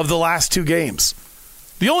stats of the last two games.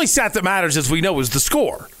 The only stat that matters, as we know, is the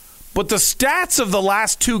score. But the stats of the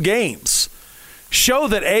last two games show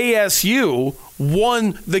that ASU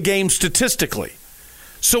won the game statistically.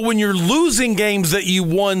 So when you're losing games that you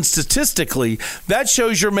won statistically, that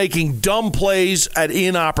shows you're making dumb plays at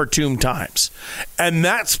inopportune times. And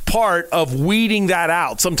that's part of weeding that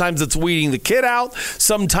out. Sometimes it's weeding the kid out.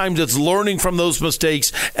 Sometimes it's learning from those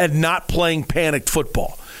mistakes and not playing panicked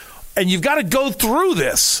football. And you've got to go through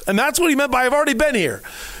this. And that's what he meant by I've already been here.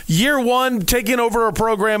 Year one, taking over a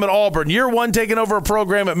program at Auburn. Year one, taking over a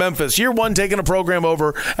program at Memphis. Year one, taking a program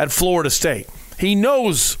over at Florida State. He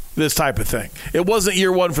knows this type of thing. It wasn't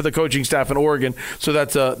year one for the coaching staff in Oregon, so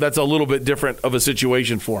that's a little bit different of a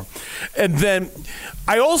situation for him. And then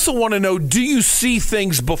I also want to know, do you see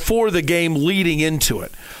things before the game leading into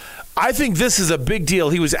it? I think this is a big deal.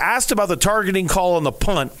 He was asked about the targeting call on the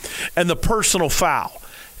punt and the personal foul.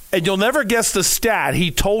 And you'll never guess the stat he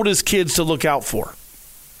told his kids to look out for.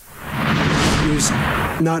 He's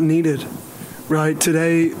not needed, right?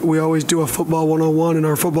 Today, we always do a football 101, and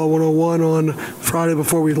our football 101 on Friday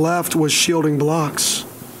before we left was shielding blocks.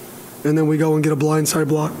 And then we go and get a blindside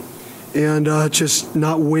block. And just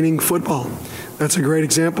not winning football. That's a great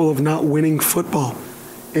example of not winning football.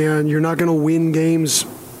 And you're not going to win games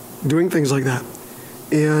doing things like that.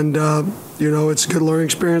 And, it's a good learning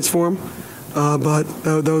experience for him. But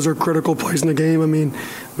those are critical plays in the game. I mean,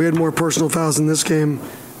 we had more personal fouls in this game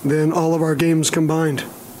than all of our games combined.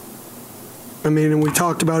 I mean, and we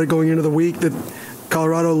talked about it going into the week that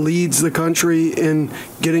Colorado leads the country in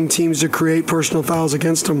getting teams to create personal fouls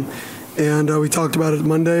against them. And we talked about it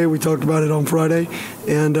Monday, we talked about it on Friday,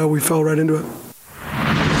 and we fell right into it.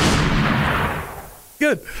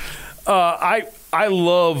 Good. I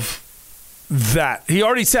love that. He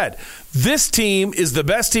already said, this team is the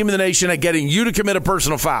best team in the nation at getting you to commit a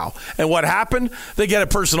personal foul. And what happened? They get a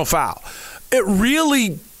personal foul. It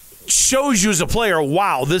really shows you as a player,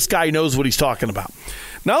 wow, this guy knows what he's talking about.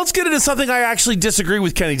 Now let's get into something I actually disagree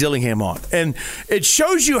with Kenny Dillingham on. And it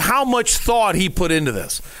shows you how much thought he put into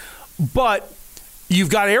this. But you've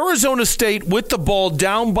got Arizona State with the ball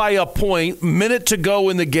down by a point, minute to go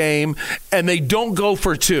in the game, and they don't go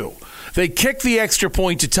for two. They kick the extra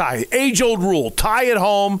point to tie. Age-old rule, tie at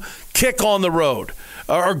home, kick on the road.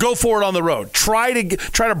 Or go for it on the road. Try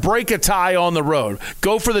to break a tie on the road.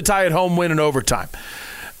 Go for the tie at home, win in overtime.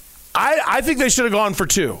 I think they should have gone for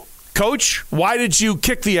two. Coach, why did you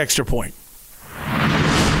kick the extra point?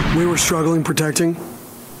 We were struggling protecting.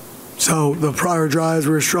 So the prior drives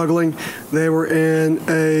we were struggling. They were in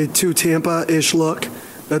a 2 Tampa-ish look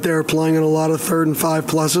that they were playing in a lot of 3rd and 5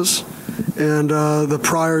 pluses. And the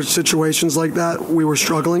prior situations like that, we were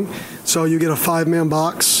struggling. So you get a 5-man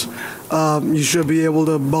box. You should be able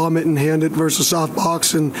to bomb it and hand it versus soft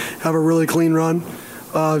box and have a really clean run.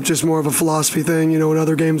 Just more of a philosophy thing. In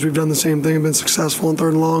other games we've done the same thing and been successful in 3rd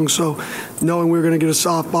and long. So knowing we were going to get a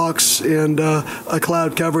soft box and a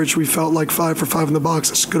cloud coverage, we felt like 5 for 5 in the box.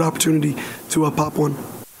 It's a good opportunity to pop one.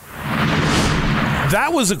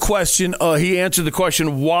 That was a question. He answered the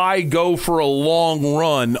question, why go for a long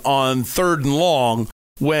run on 3rd and long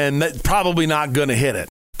when that's probably not going to hit it?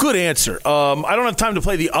 Good answer. I don't have time to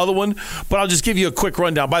play the other one, but I'll just give you a quick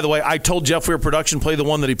rundown. By the way, I told Jeff Weir Production play the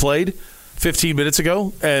one that he played 15 minutes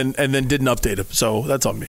ago and then didn't update him. So that's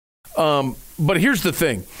on me. But here's the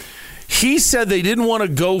thing. He said they didn't want to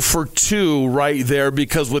go for two right there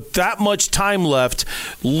because with that much time left,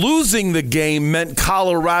 losing the game meant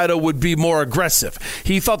Colorado would be more aggressive.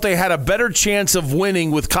 He thought they had a better chance of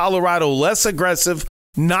winning with Colorado less aggressive,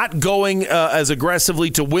 not going as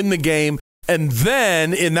aggressively to win the game, and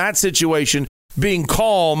then in that situation being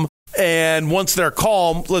calm, and once they're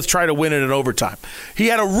calm, let's try to win it in overtime. He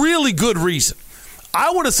had a really good reason.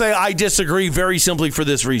 I want to say I disagree very simply for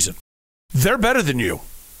this reason. They're better than you.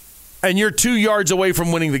 And you're 2 yards away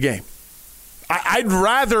from winning the game. I'd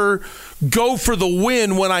rather go for the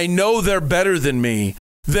win when I know they're better than me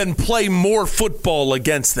than play more football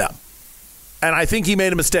against them. And I think he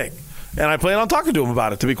made a mistake. And I plan on talking to him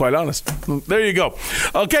about it, to be quite honest. There you go.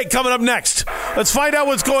 Okay, coming up next, let's find out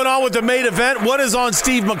what's going on with the main event. What is on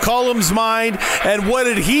Steve McCollum's mind, and what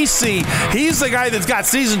did he see? He's the guy that's got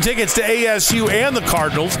season tickets to ASU and the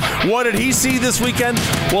Cardinals. What did he see this weekend?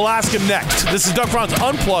 We'll ask him next. This is Doug Franz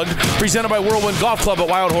Unplugged, presented by Whirlwind Golf Club at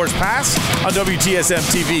Wild Horse Pass on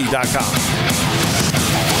WTSMTV.com.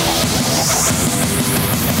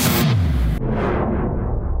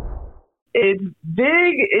 It's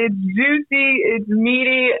big, it's juicy, it's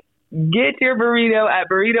meaty. Get your burrito at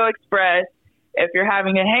Burrito Express. If you're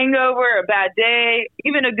having a hangover, a bad day,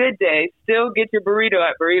 even a good day, still get your burrito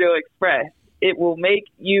at Burrito Express. It will make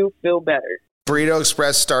you feel better. Burrito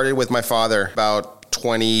Express started with my father about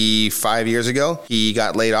 25 years ago. He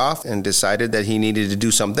got laid off and decided that he needed to do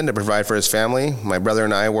something to provide for his family. My brother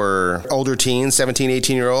and I were older teens, 17,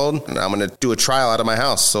 18-year-old, and I'm going to do a trial out of my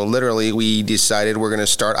house. So literally, we decided we're going to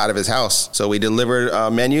start out of his house. So we delivered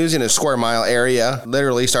menus in a square mile area,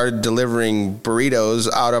 literally started delivering burritos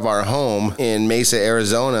out of our home in Mesa,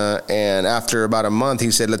 Arizona. And after about a month,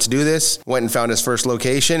 he said, let's do this. Went and found his first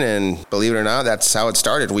location, and believe it or not, that's how it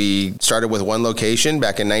started. We started with one location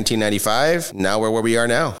back in 1995. Now we're where we are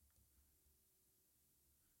now.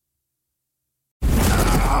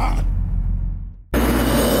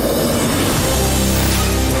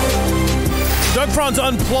 Franz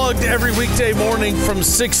Unplugged every weekday morning from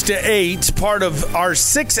 6 to 8, part of our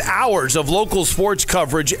 6 hours of local sports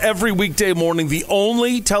coverage every weekday morning. The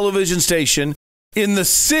only television station in the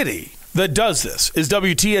city that does this is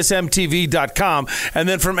WTSMTV.com. And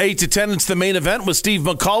then from 8 to 10, it's the main event with Steve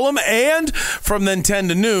McCollum. And from then 10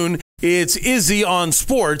 to noon, it's Izzy on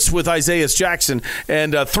Sports with Isaiah Jackson.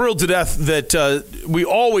 And thrilled to death that we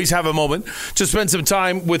always have a moment to spend some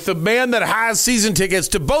time with the man that has season tickets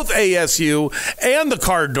to both ASU and the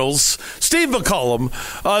Cardinals, Steve McCollum.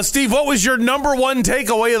 Steve, what was your number one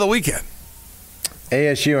takeaway of the weekend?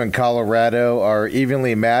 ASU and Colorado are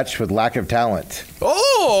evenly matched with lack of talent.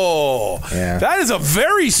 Oh, yeah. That is a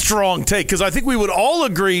very strong take, because I think we would all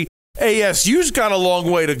agree ASU's got a long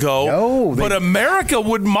way to go, but America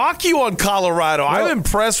would mock you on Colorado. Well, I'm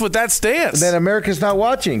impressed with that stance. Then America's not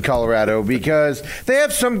watching Colorado because they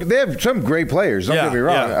have some great players. Don't get me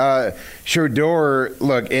wrong. Yeah. Shedeur,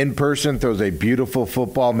 look, in person, throws a beautiful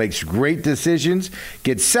football, makes great decisions,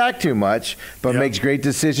 gets sacked too much, but makes great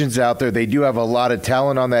decisions out there. They do have a lot of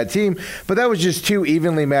talent on that team, but that was just two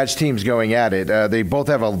evenly matched teams going at it. They both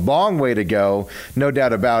have a long way to go, no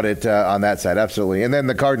doubt about it, on that side, absolutely. And then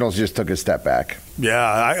the Cardinals just took a step back.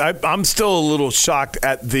 Yeah, I'm still a little shocked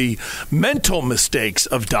at the mental mistakes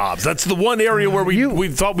of Dobbs. That's the one area where we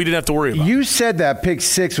thought we didn't have to worry about. You said that pick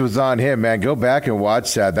six was on him, man. Go back and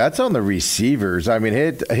watch that. That's on the receivers. I mean,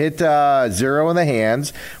 hit zero in the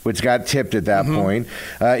hands, which got tipped at that point.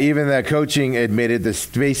 Even the coaching admitted the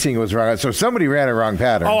spacing was wrong. So somebody ran a wrong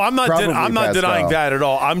pattern. Oh, I'm not denying that at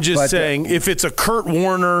all. I'm just saying if it's a Kurt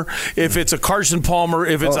Warner, if it's a Carson Palmer,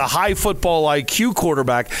 if it's a high football IQ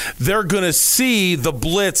quarterback, they're going to see the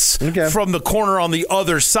blitz from the corner on the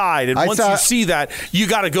other side. And once you see that, you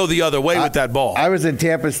got to go the other way with that ball. I was in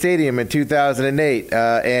Tampa Stadium in 2008,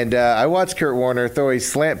 and I watched Kurt Warner throw a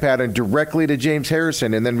slant pattern directly to James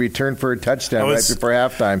Harrison and then return for a touchdown right before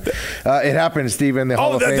halftime. It happened, Stephen, the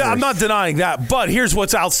Hall of Famers. I'm not denying that, but here's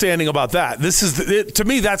what's outstanding about that. This is to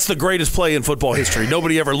me, that's the greatest play in football history.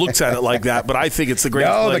 Nobody ever looks at it like that, but I think it's the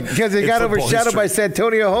greatest play. Because it got overshadowed by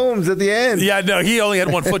Santonio Holmes at the end. Yeah, no, he only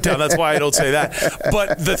had one foot down. That's why I don't say that.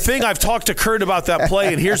 But the thing, I've talked to Kurt about that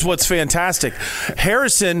play, and here's what's fantastic.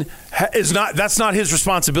 Harrison that's not his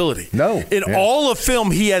responsibility. No. In all of film,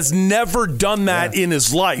 he has never done that in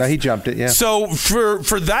his life. No, he jumped it, So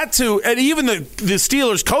for that to, and even the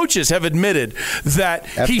Steelers coaches have admitted that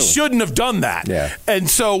he shouldn't have done that. Yeah. And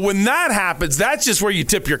so when that happens, that's just where you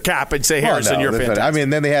tip your cap and say, Harrison, you're fantastic. I mean,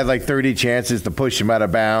 then they had like 30 chances to push him out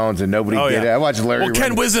of bounds, and nobody did it. I watched Larry. Well,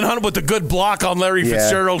 Ken Wisenhunt with the good block on Larry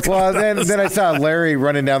Fitzgerald. Well, then I saw Larry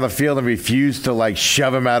running down the field and refused to like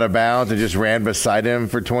shove him out of bounds and just ran beside him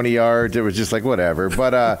for 20 yards. It was just like whatever.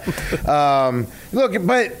 But look,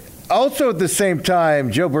 but also at the same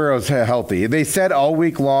time, Joe Burrow's healthy. They said all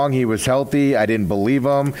week long he was healthy. I didn't believe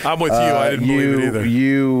him. I'm with you. I didn't believe it either.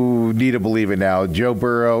 You need to believe it now. Joe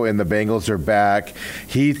Burrow and the Bengals are back.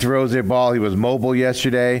 He throws a ball. He was mobile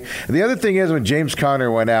yesterday. And the other thing is when James Conner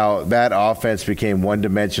went out, that offense became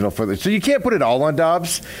one-dimensional so you can't put it all on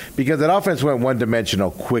Dobbs because that offense went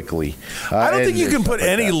one-dimensional quickly. I don't think you can put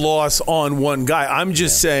any loss on one guy. I'm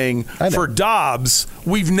just saying for Dobbs,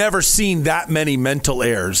 we've never seen that many mental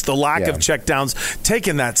errors. The lack of checkdowns,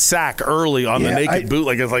 taking that sack early on the naked boot.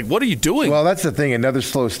 It's like, what are you doing? Well, that's the thing. Another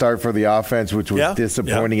slow start for the offense, which was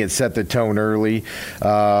disappointing. It set the tone early.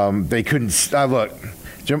 They couldn't look.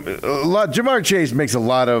 Jamar Chase makes a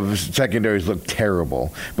lot of secondaries look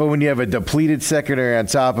terrible. But when you have a depleted secondary on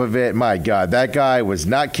top of it, my God, that guy was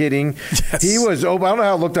not kidding. Yes. He was, I don't know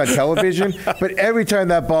how it looked on television, but every time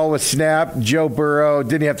that ball was snapped, Joe Burrow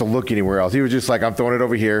didn't have to look anywhere else. He was just like, I'm throwing it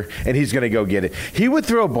over here, and he's going to go get it. He would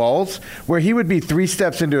throw balls where he would be 3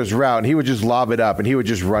 steps into his route, and he would just lob it up, and he would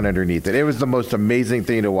just run underneath it. It was the most amazing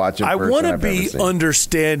thing to watch in person. I want to be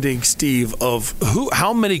understanding, Steve, of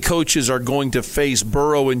how many coaches are going to face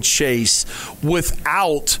Burrow and Chase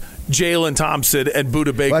without Jalen Thompson and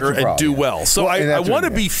Budda Baker and do well. So I want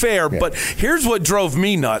to be fair, but here's what drove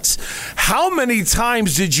me nuts. How many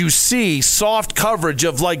times did you see soft coverage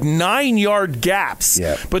of like 9-yard gaps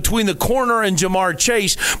between the corner and Jamar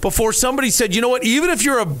Chase before somebody said, you know what, even if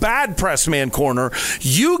you're a bad press man corner,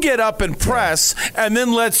 you get up and press and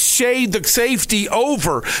then let's shade the safety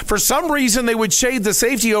over. For some reason, they would shade the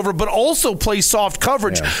safety over, but also play soft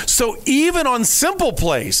coverage. So even on simple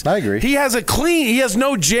plays, I agree. He has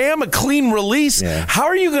no jam a clean release. Yeah. How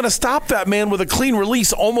are you going to stop that man with a clean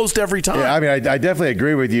release almost every time? Yeah, I mean, I definitely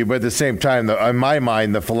agree with you, but at the same time, in my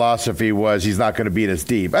mind, the philosophy was he's not going to beat us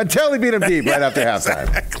deep until he beat him deep right after halftime.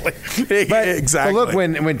 Exactly. But look,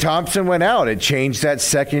 when Thompson went out, it changed that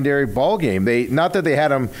secondary ball game. Not that they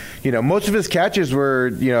had him, most of his catches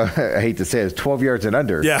were, I hate to say it, 12 yards and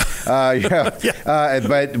under. Yeah.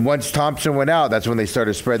 But once Thompson went out, that's when they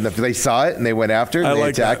started spreading they saw it and they went after it and they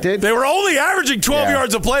attacked it. They were only averaging 12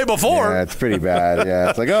 yards a play before. Yeah, it's pretty bad. Yeah,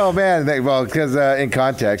 it's like, oh man, because in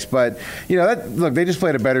context. But look, they just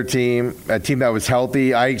played a better team, a team that was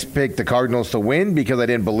healthy. I picked the Cardinals to win because I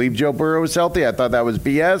didn't believe Joe Burrow was healthy. I thought that was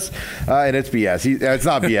BS, and it's BS. It's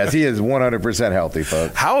not BS. He is 100% healthy,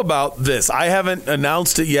 folks. How about this? I haven't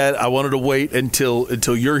announced it yet. I wanted to wait until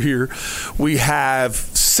you're here. We have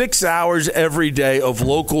 6 hours every day of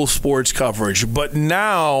local sports coverage, but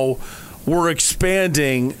now we're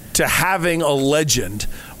expanding to having a legend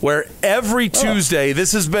where every Tuesday,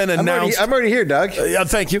 this has been announced. I'm already here, Doug.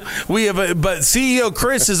 Thank you. We have, but CEO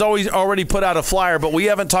Chris has already put out a flyer, but we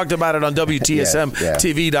haven't talked about it on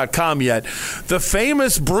WTSMTV.com yet. The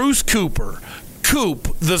famous Bruce Cooper.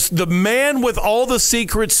 Coop, the man with all the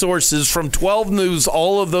secret sources from 12 News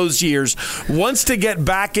all of those years, wants to get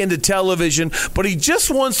back into television, but he just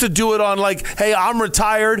wants to do it on hey, I'm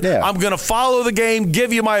retired. Yeah. I'm going to follow the game,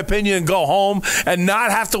 give you my opinion, and go home and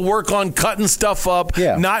not have to work on cutting stuff up,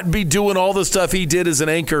 not be doing all the stuff he did as an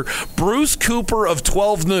anchor. Bruce Cooper of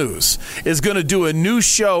 12 News is going to do a new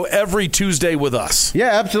show every Tuesday with us. Yeah,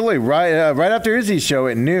 absolutely. Right after Izzy's show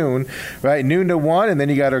at noon, right, noon to 1, and then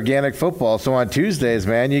you got organic football. So on Tuesdays,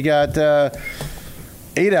 man, you got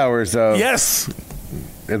 8 hours of... Yes.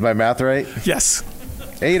 Is my math right? Yes.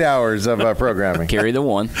 8 hours of programming. Carry the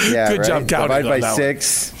one. Yeah, Good job counting. Divide by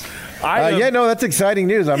 6. That's exciting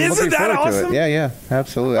news. I'm looking forward to it. Yeah,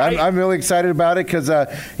 absolutely. I'm really excited about it because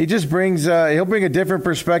he just brings he'll bring a different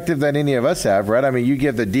perspective than any of us have, right? I mean, you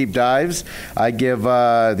give the deep dives, I give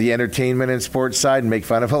the entertainment and sports side and make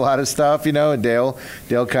fun of a lot of stuff, and Dale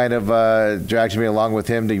kind of drags me along with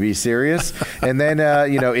him to be serious, and then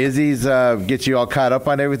Izzy's gets you all caught up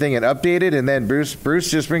on everything and updated, and then Bruce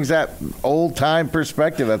just brings that old time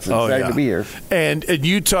perspective. That's exciting to be here. And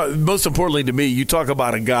you talk, most importantly to me, you talk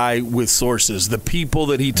about a guy with sources, the people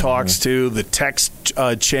that he talks to, the text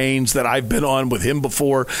chains that I've been on with him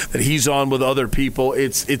before, that he's on with other people.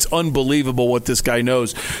 It's unbelievable what this guy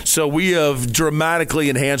knows. So we have dramatically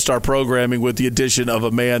enhanced our programming with the addition of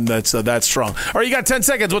a man that's that strong. All right, you got 10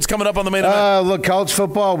 seconds. What's coming up on the main event? Look, college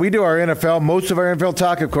football. We do our NFL. Most of our NFL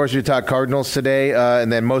talk, of course, we talk Cardinals today, and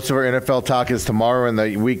then most of our NFL talk is tomorrow and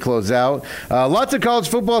the week close out. Lots of college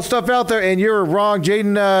football stuff out there, and you're wrong,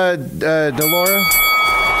 Jaden Delora.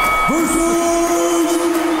 Go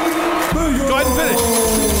ahead and finish.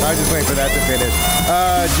 I was just waiting for that to finish.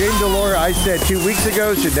 Jaden Delora, I said 2 weeks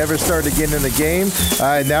ago, should never start again in the game.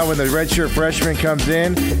 Now when the redshirt freshman comes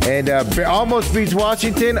in and almost beats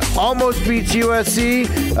Washington, almost beats USC,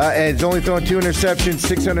 and it's only thrown 2 interceptions,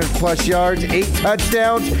 600-plus yards, 8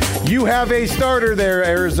 touchdowns. You have a starter there,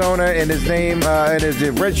 Arizona, and his name and is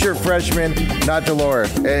a redshirt freshman, not Delora.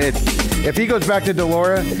 If he goes back to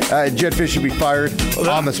Delora, Jed Fisch should be fired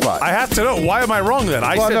on the spot. I have to know. Why am I wrong then?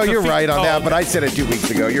 You're right on that, but I said it 2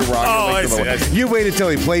 weeks ago. You're wrong. I see. You waited till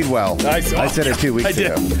he played well. I said it 2 weeks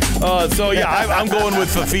ago. I'm going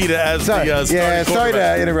with Fafita as the starting sorry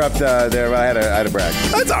to interrupt there, but I had to brag.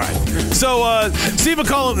 That's all right. So Steve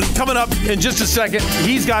McCollum coming up in just a second.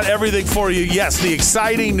 He's got everything for you. Yes, the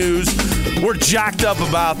exciting news. We're jacked up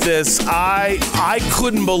about this. I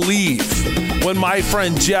couldn't believe when my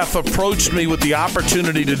friend Jeff approached me with the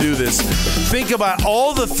opportunity to do this. Think about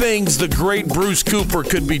all the things the great Bruce Cooper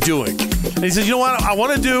could be doing. And he said, you know what? I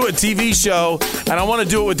want to do a TV show, and I want to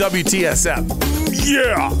do it with WTSM.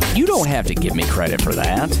 Yeah. You don't have to give me credit for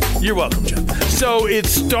that. You're welcome, Jeff. So it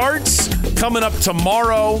starts coming up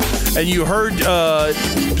tomorrow, and you heard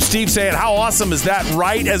Steve saying, how awesome is that?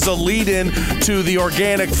 Right as a lead-in to the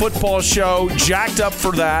organic football show. Jacked up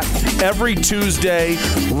for that every Tuesday,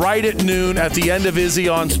 right at noon at the end of Izzy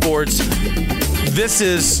on Sports. This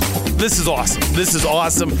is awesome. This is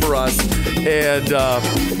awesome for us, and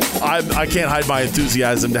I can't hide my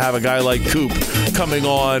enthusiasm to have a guy like Coop coming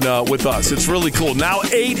on with us. It's really cool. Now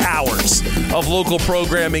 8 hours of local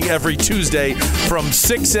programming every Tuesday from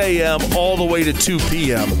 6 a.m. all the way to 2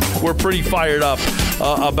 p.m. We're pretty fired up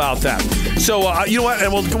about that. So, you know what?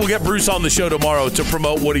 And we'll get Bruce on the show tomorrow to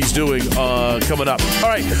promote what he's doing coming up. All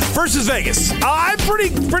right, versus Vegas. I'm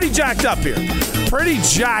pretty jacked up here. Pretty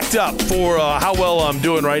jacked up for how well I'm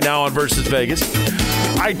doing right now on versus Vegas.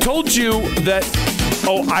 I told you that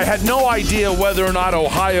I had no idea whether or not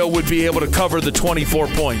Ohio would be able to cover the 24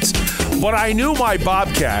 points. But I knew my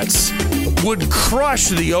Bobcats would crush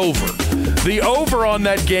the over. The over on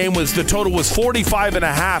that game the total was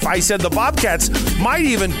 45.5. I said the Bobcats might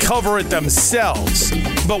even cover it themselves.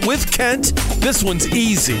 But with Kent, this one's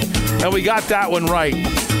easy. And we got that one right.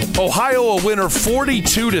 Ohio a winner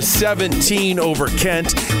 42-17 over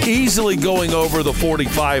Kent, easily going over the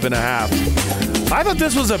 45.5. I thought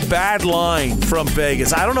this was a bad line from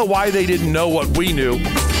Vegas. I don't know why they didn't know what we knew.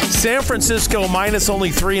 San Francisco minus only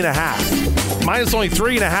 3.5. Minus only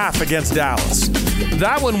 3.5 against Dallas.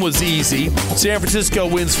 That one was easy. San Francisco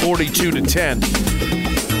wins 42-10.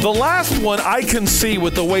 The last one I can see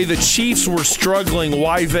with the way the Chiefs were struggling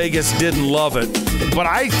why Vegas didn't love it. But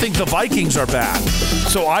I think the Vikings are bad.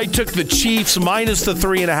 So I took the Chiefs minus the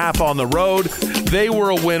 3.5 on the road. They were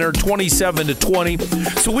a winner,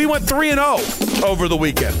 27-20. So we went 3-0 over the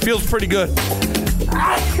weekend. Feels pretty good.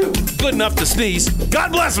 Good enough to sneeze.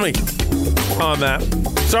 God bless me on that.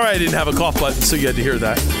 Sorry I didn't have a cough button, so you had to hear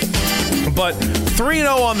that. But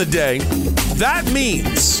 3-0 on the day. That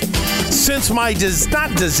means since my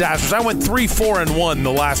not disasters, I went 3-4-1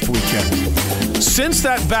 the last weekend. Since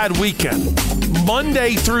that bad weekend,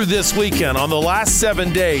 Monday through this weekend, on the last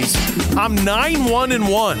 7 days, I'm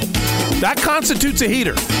 9-1-1. That constitutes a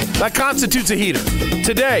heater.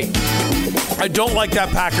 Today, I don't like that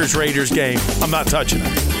Packers-Raiders game. I'm not touching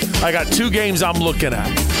it. I got 2 games I'm looking at.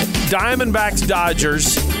 Diamondbacks,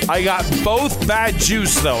 Dodgers. I got both bad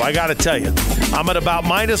juice, though, I got to tell you. I'm at about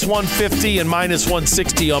minus 150 and minus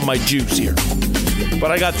 160 on my juice here.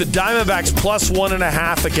 But I got the Diamondbacks plus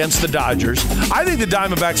 1.5 against the Dodgers. I think the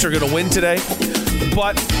Diamondbacks are going to win today.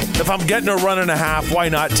 But if I'm getting a 1.5, why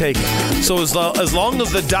not take it? So as long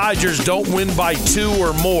as the Dodgers don't win by 2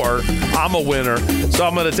 or more, I'm a winner. So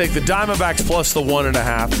I'm going to take the Diamondbacks plus the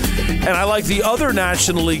 1.5. And I like the other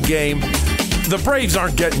National League game. The Braves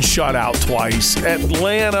aren't getting shut out twice.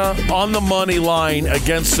 Atlanta on the money line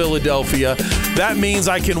against Philadelphia. That means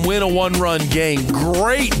I can win a 1-run game.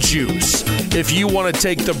 Great juice if you want to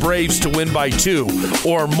take the Braves to win by 2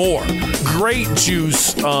 or more. Great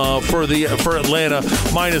juice for Atlanta,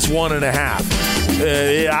 minus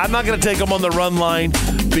 1.5. I'm not going to take them on the run line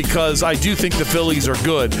because I do think the Phillies are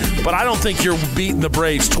good, but I don't think you're beating the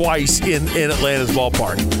Braves twice in Atlanta's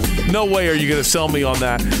ballpark. No way are you going to sell me on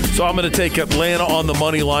that. So I'm going to take Atlanta on the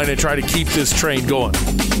money line and try to keep this train going.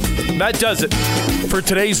 That does it for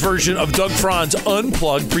today's version of Doug Franz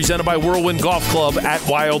Unplugged, presented by Whirlwind Golf Club at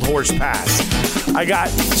Wild Horse Pass. I got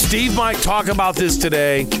Steve might talk about this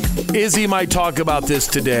today. Izzy might talk about this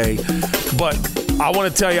today. But I want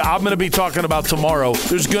to tell you, I'm going to be talking about tomorrow.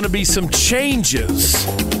 There's going to be some changes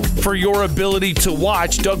for your ability to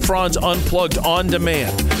watch Doug Franz Unplugged on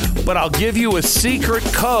demand. But I'll give you a secret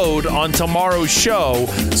code on tomorrow's show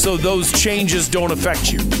so those changes don't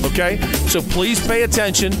affect you, okay? So please pay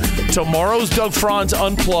attention. Tomorrow's Doug Franz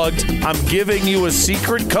Unplugged, I'm giving you a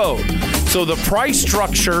secret code. So the price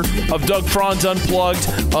structure of Doug Franz Unplugged,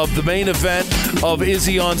 of the main event, of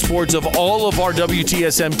Izzy on Sports, of all of our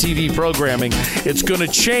WTSM TV programming, it's going to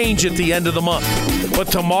change at the end of the month. But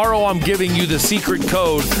tomorrow I'm giving you the secret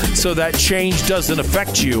code so that change doesn't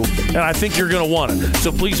affect you, and I think you're going to want it.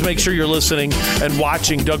 So please make sure you're listening and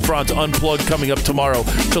watching Doug Franz Unplugged coming up tomorrow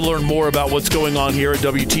to learn more about what's going on here at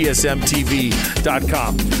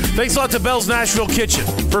WTSMTV.com. Thanks a lot to Bell's Nashville Kitchen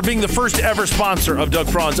for being the first ever sponsor of Doug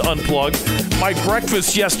Franz Unplugged. My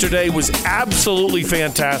breakfast yesterday was absolutely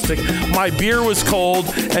fantastic. My beer was cold.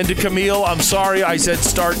 And to Camille, I'm sorry I said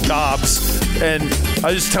start Dobbs. And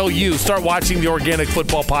I just tell you, start watching the Organic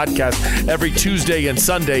Football Podcast every Tuesday and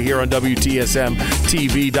Sunday here on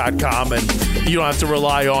WTSMTV.com. And you don't have to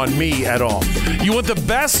rely on me at all. You want the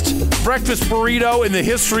best breakfast burrito in the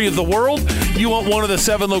history of the world? You want one of the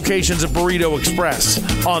 7 locations of Burrito Express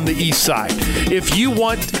on the east side. If you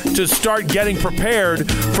want to start getting prepared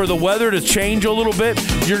for the weather to change a little bit,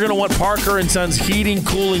 you're going to want Parker & Sons Heating,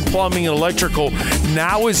 Cooling, Plumbing, and Electrical.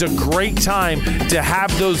 Now is a great time to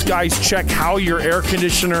have those guys check how your air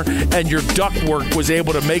conditioner and your ductwork was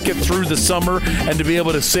able to make it through the summer and to be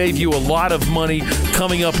able to save you a lot of money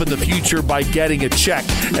coming up in the future by getting a check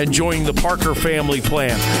and joining the Parker family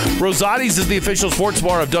plan. Rosati's is the official sports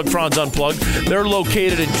bar of Doug Franz Unplugged. They're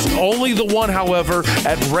located in only the one, however,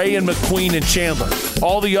 at Ray and McQueen and Chandler.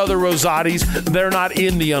 All the other Rosati's, they're not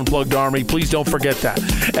in the Unplugged Army. Please don't forget that.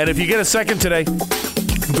 And if you get a second today,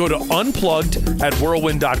 go to unplugged at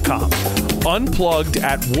whirlwind.com. Unplugged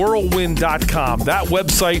at whirlwind.com. That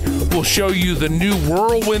website will show you the new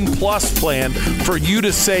Whirlwind Plus plan for you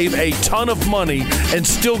to save a ton of money and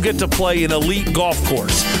still get to play an elite golf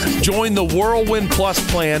course. Join the Whirlwind Plus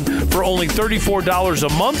plan for only $34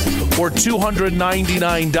 a month or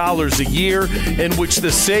 $299 a year, in which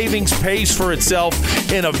the savings pays for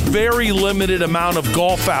itself in a very limited amount of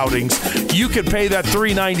golf outings. You could pay that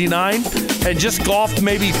 $399 and just golf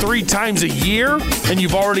maybe 3 times a year, and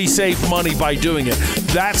you've already saved money by doing it.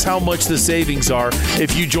 That's how much the savings are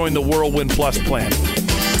if you join the Whirlwind Plus plan.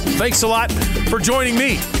 Thanks a lot for joining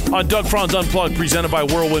me on Doug Franz Unplugged, presented by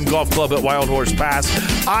Whirlwind Golf Club at Wild Horse Pass.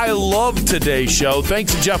 I love today's show.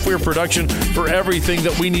 Thanks to Jeff Weir Production for everything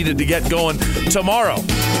that we needed to get going tomorrow.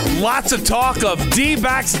 Lots of talk of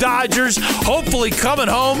Dbacks Dodgers, hopefully coming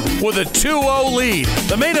home with a 2-0 lead.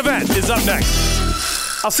 The main event is up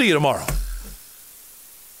next. I'll see you tomorrow.